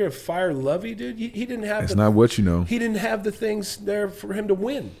still here? You're going to fire Lovie, dude? He didn't have. It's not what you know. He didn't have the things there for him to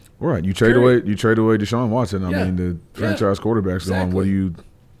win. Right. You trade away Deshaun Watson. I mean, the franchise quarterback's gone.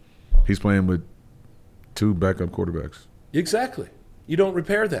 He's playing with 2 backup quarterbacks. Exactly. You don't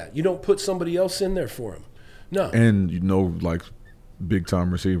repair that. You don't put somebody else in there for him. No. And big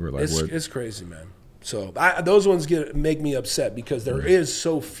time receiver. It's crazy, man. So those ones make me upset because there is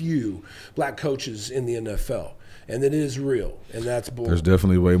so few black coaches in the NFL. And it is real, and that's bull. There's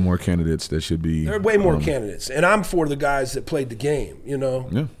definitely way more candidates that should be. There are way more candidates, and I'm for the guys that played the game.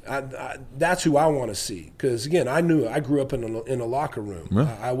 Yeah. That's who I want to see. Because again, I grew up in a locker room.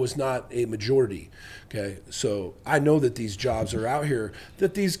 Yeah. I was not a majority. Okay, so I know that these jobs are out here.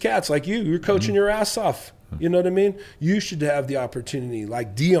 That these cats like you're coaching your ass off. You know what I mean? You should have the opportunity,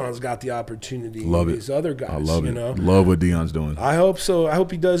 like Deion's got the opportunity. Love it. These other guys, I love it. know? Love what Deion's doing. I hope so. I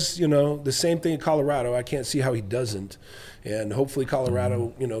hope he does, the same thing in Colorado. I can't see how he doesn't. And hopefully Colorado,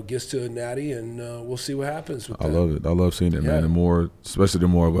 gets to a natty, and we'll see what happens with that. I love it. I love seeing it, man. Especially the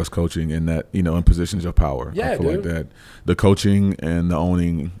more of us coaching in that, in positions of power. Yeah, I feel like that. The coaching and the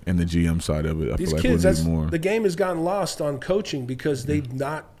owning and the GM side of it. I These feel like kids, we need more. The game has gotten lost on coaching because they've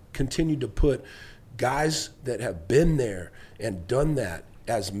not continued to put guys that have been there and done that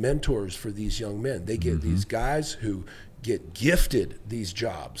as mentors for these young men. They get these guys who get gifted these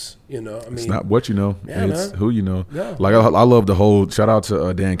jobs, It's not what you know, it's who you know. Yeah. Like I love the whole shout out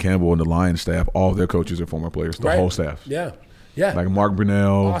to Dan Campbell and the Lions staff. All of their coaches are former players. The whole staff. Yeah. Like Mark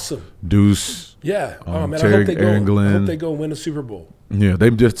Brunell, awesome. Deuce. Yeah. Oh man, Terry, I hope they go win a Super Bowl. Yeah, they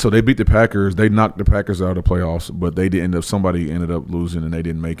beat the Packers. They knocked the Packers out of the playoffs, but they did end up. Somebody ended up losing, and they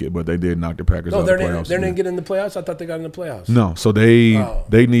didn't make it. But they did knock the Packers out of the playoffs. They didn't get in the playoffs. I thought they got in the playoffs. No, so they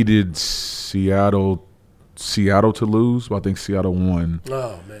needed Seattle to lose, but I think Seattle won.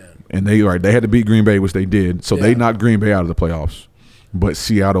 Oh man! And they had to beat Green Bay, which they did. So they knocked Green Bay out of the playoffs, but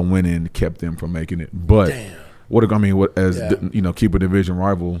Seattle winning kept them from making it. But damn. Keep a division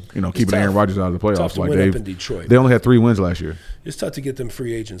rival, keeping Aaron Rodgers out of the playoffs. Tough to win up in Detroit. They only had 3 wins last year. It's tough to get them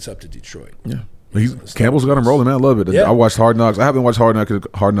free agents up to Detroit. Yeah. Campbell's got him rolling, man. I love it. Yeah. I watched Hard Knocks. I haven't watched Hard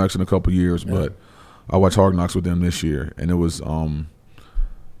Knocks in a couple years, but I watched Hard Knocks with them this year, and it was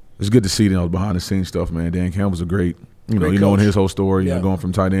it's good to see behind the scenes stuff, man. Dan Campbell's a great knowing his whole story, going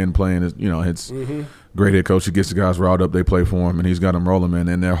from tight end playing, it's great head coach. He gets the guys riled up, they play for him, and he's got them rolling, man.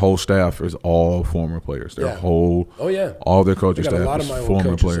 And their whole staff is all former players. All their coaching staff a lot is of my former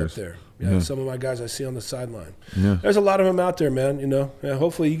old players. Up there. Yeah, some of my guys I see on the sideline. Yeah. There's a lot of them out there, man.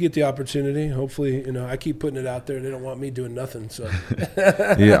 Hopefully you get the opportunity. Hopefully, I keep putting it out there. They don't want me doing nothing. So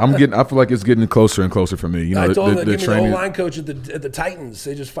I feel like it's getting closer and closer for me. I told them, give me the O-line coach at the Titans.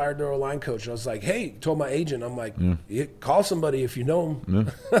 They just fired their O-line coach. I was like, hey, told my agent, I'm like, call somebody if you know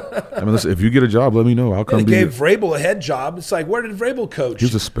them. I mean, listen, if you get a job, let me know. I'll come. They gave Vrabel a head job. It's like, where did Vrabel coach? He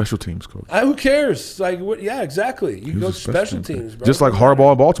was a special teams coach. Who cares? Like, yeah, exactly. You go special teams, bro. Just like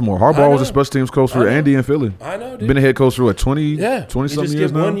Harbaugh in Baltimore. Harbaugh was a special teams coach for Andy in Philly. I know, dude. Been a head coach for 20 something years now. You just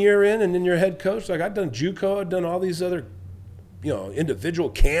get 1 year in, and then you're head coach. Like, I've done JUCO. I've done all these other, individual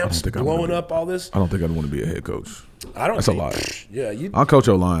camps, blowing up all this. I don't think I'd want to be a head coach. That's a lot. Yeah, I'll coach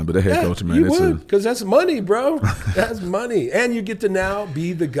O-line, but a head coach, man, you would, because that's money, bro. That's money, and you get to now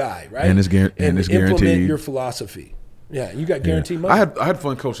be the guy, right? And it's guaranteed. Implement your philosophy. Yeah, you got guaranteed money. I had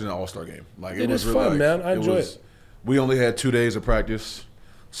fun coaching an All-Star game. Like it was really fun, man. I enjoyed it. We only had 2 days of practice.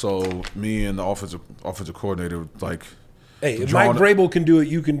 So me and the offensive coordinator, like, hey, if Mike Vrabel can do it,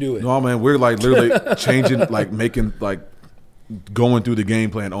 you can do it. No, man, we're like literally changing, like making, like going through the game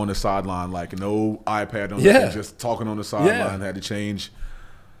plan on the sideline, like no iPad on the just talking on the sideline. Had to change.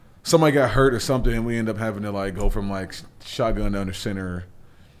 Somebody got hurt or something, and we end up having to like go from like shotgun to under center,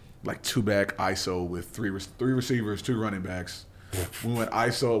 like 2-back ISO with three receivers, 2 running backs. We went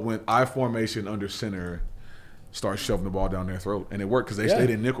I formation under center. Start shoving the ball down their throat, and it worked because they stayed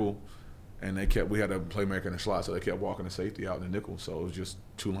in nickel, and we had a playmaker in the slot, so they kept walking the safety out in the nickel. So it was just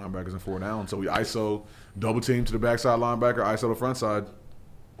 2 linebackers and 4 down. So we ISO double team to the backside linebacker, ISO the front side.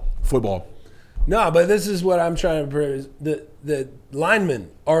 Football. No, but this is what I'm trying to. The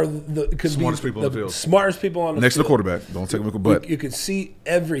linemen are smartest people on the field. Smartest people on the next field. to the quarterback. Don't take a look, but you can see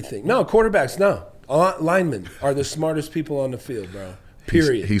everything. No, quarterbacks. No, linemen are the smartest people on the field, bro.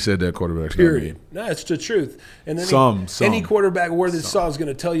 Period. He said that quarterback. Period. No, it's the truth. And any quarterback worth his salt is going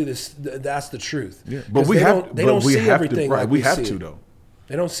to tell you this. That's the truth. Yeah, but they don't see everything. Right, we have to though.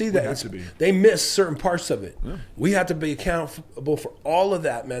 They don't see that. They miss certain parts of it. Yeah. We have to be accountable for all of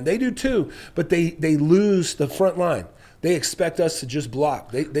that, man. They do too, but they lose the front line. They expect us to just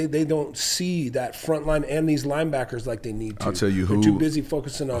block. They don't see that front line and these linebackers like they need to. I'll tell you They're too busy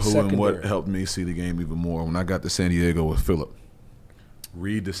focusing on secondary. And what helped me see the game even more when I got to San Diego with Phillip.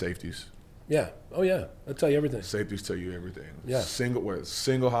 Read the safeties. Yeah. Oh yeah. They'll tell you everything. Safeties tell you everything. Yeah.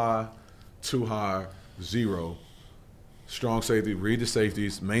 Single high, 2 high, 0. Strong safety. Read the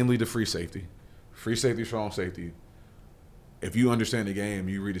safeties. Mainly the free safety. Free safety, strong safety. If you understand the game,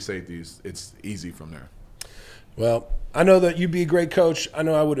 you read the safeties. It's easy from there. Well, I know that you'd be a great coach. I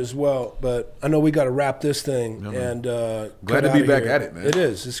know I would as well. But I know we got to wrap this thing. And glad to be back at it, man. It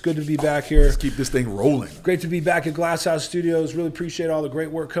is. It's good to be back here. Let's keep this thing rolling. Great to be back at Glass House Studios. Really appreciate all the great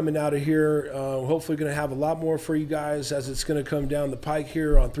work coming out of here. Hopefully going to have a lot more for you guys as it's going to come down the pike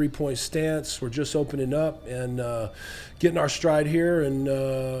here on 3-point stance. We're just opening up and getting our stride here, and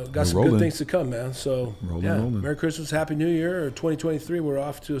got some good things to come, man. So, rolling. Merry Christmas, Happy New Year, or 2023. We're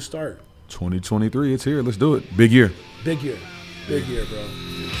off to a start. 2023, it's here. Let's do it. Big year. Big year. Big year, bro.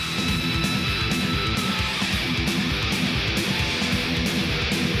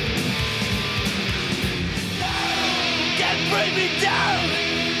 Can't bring me down.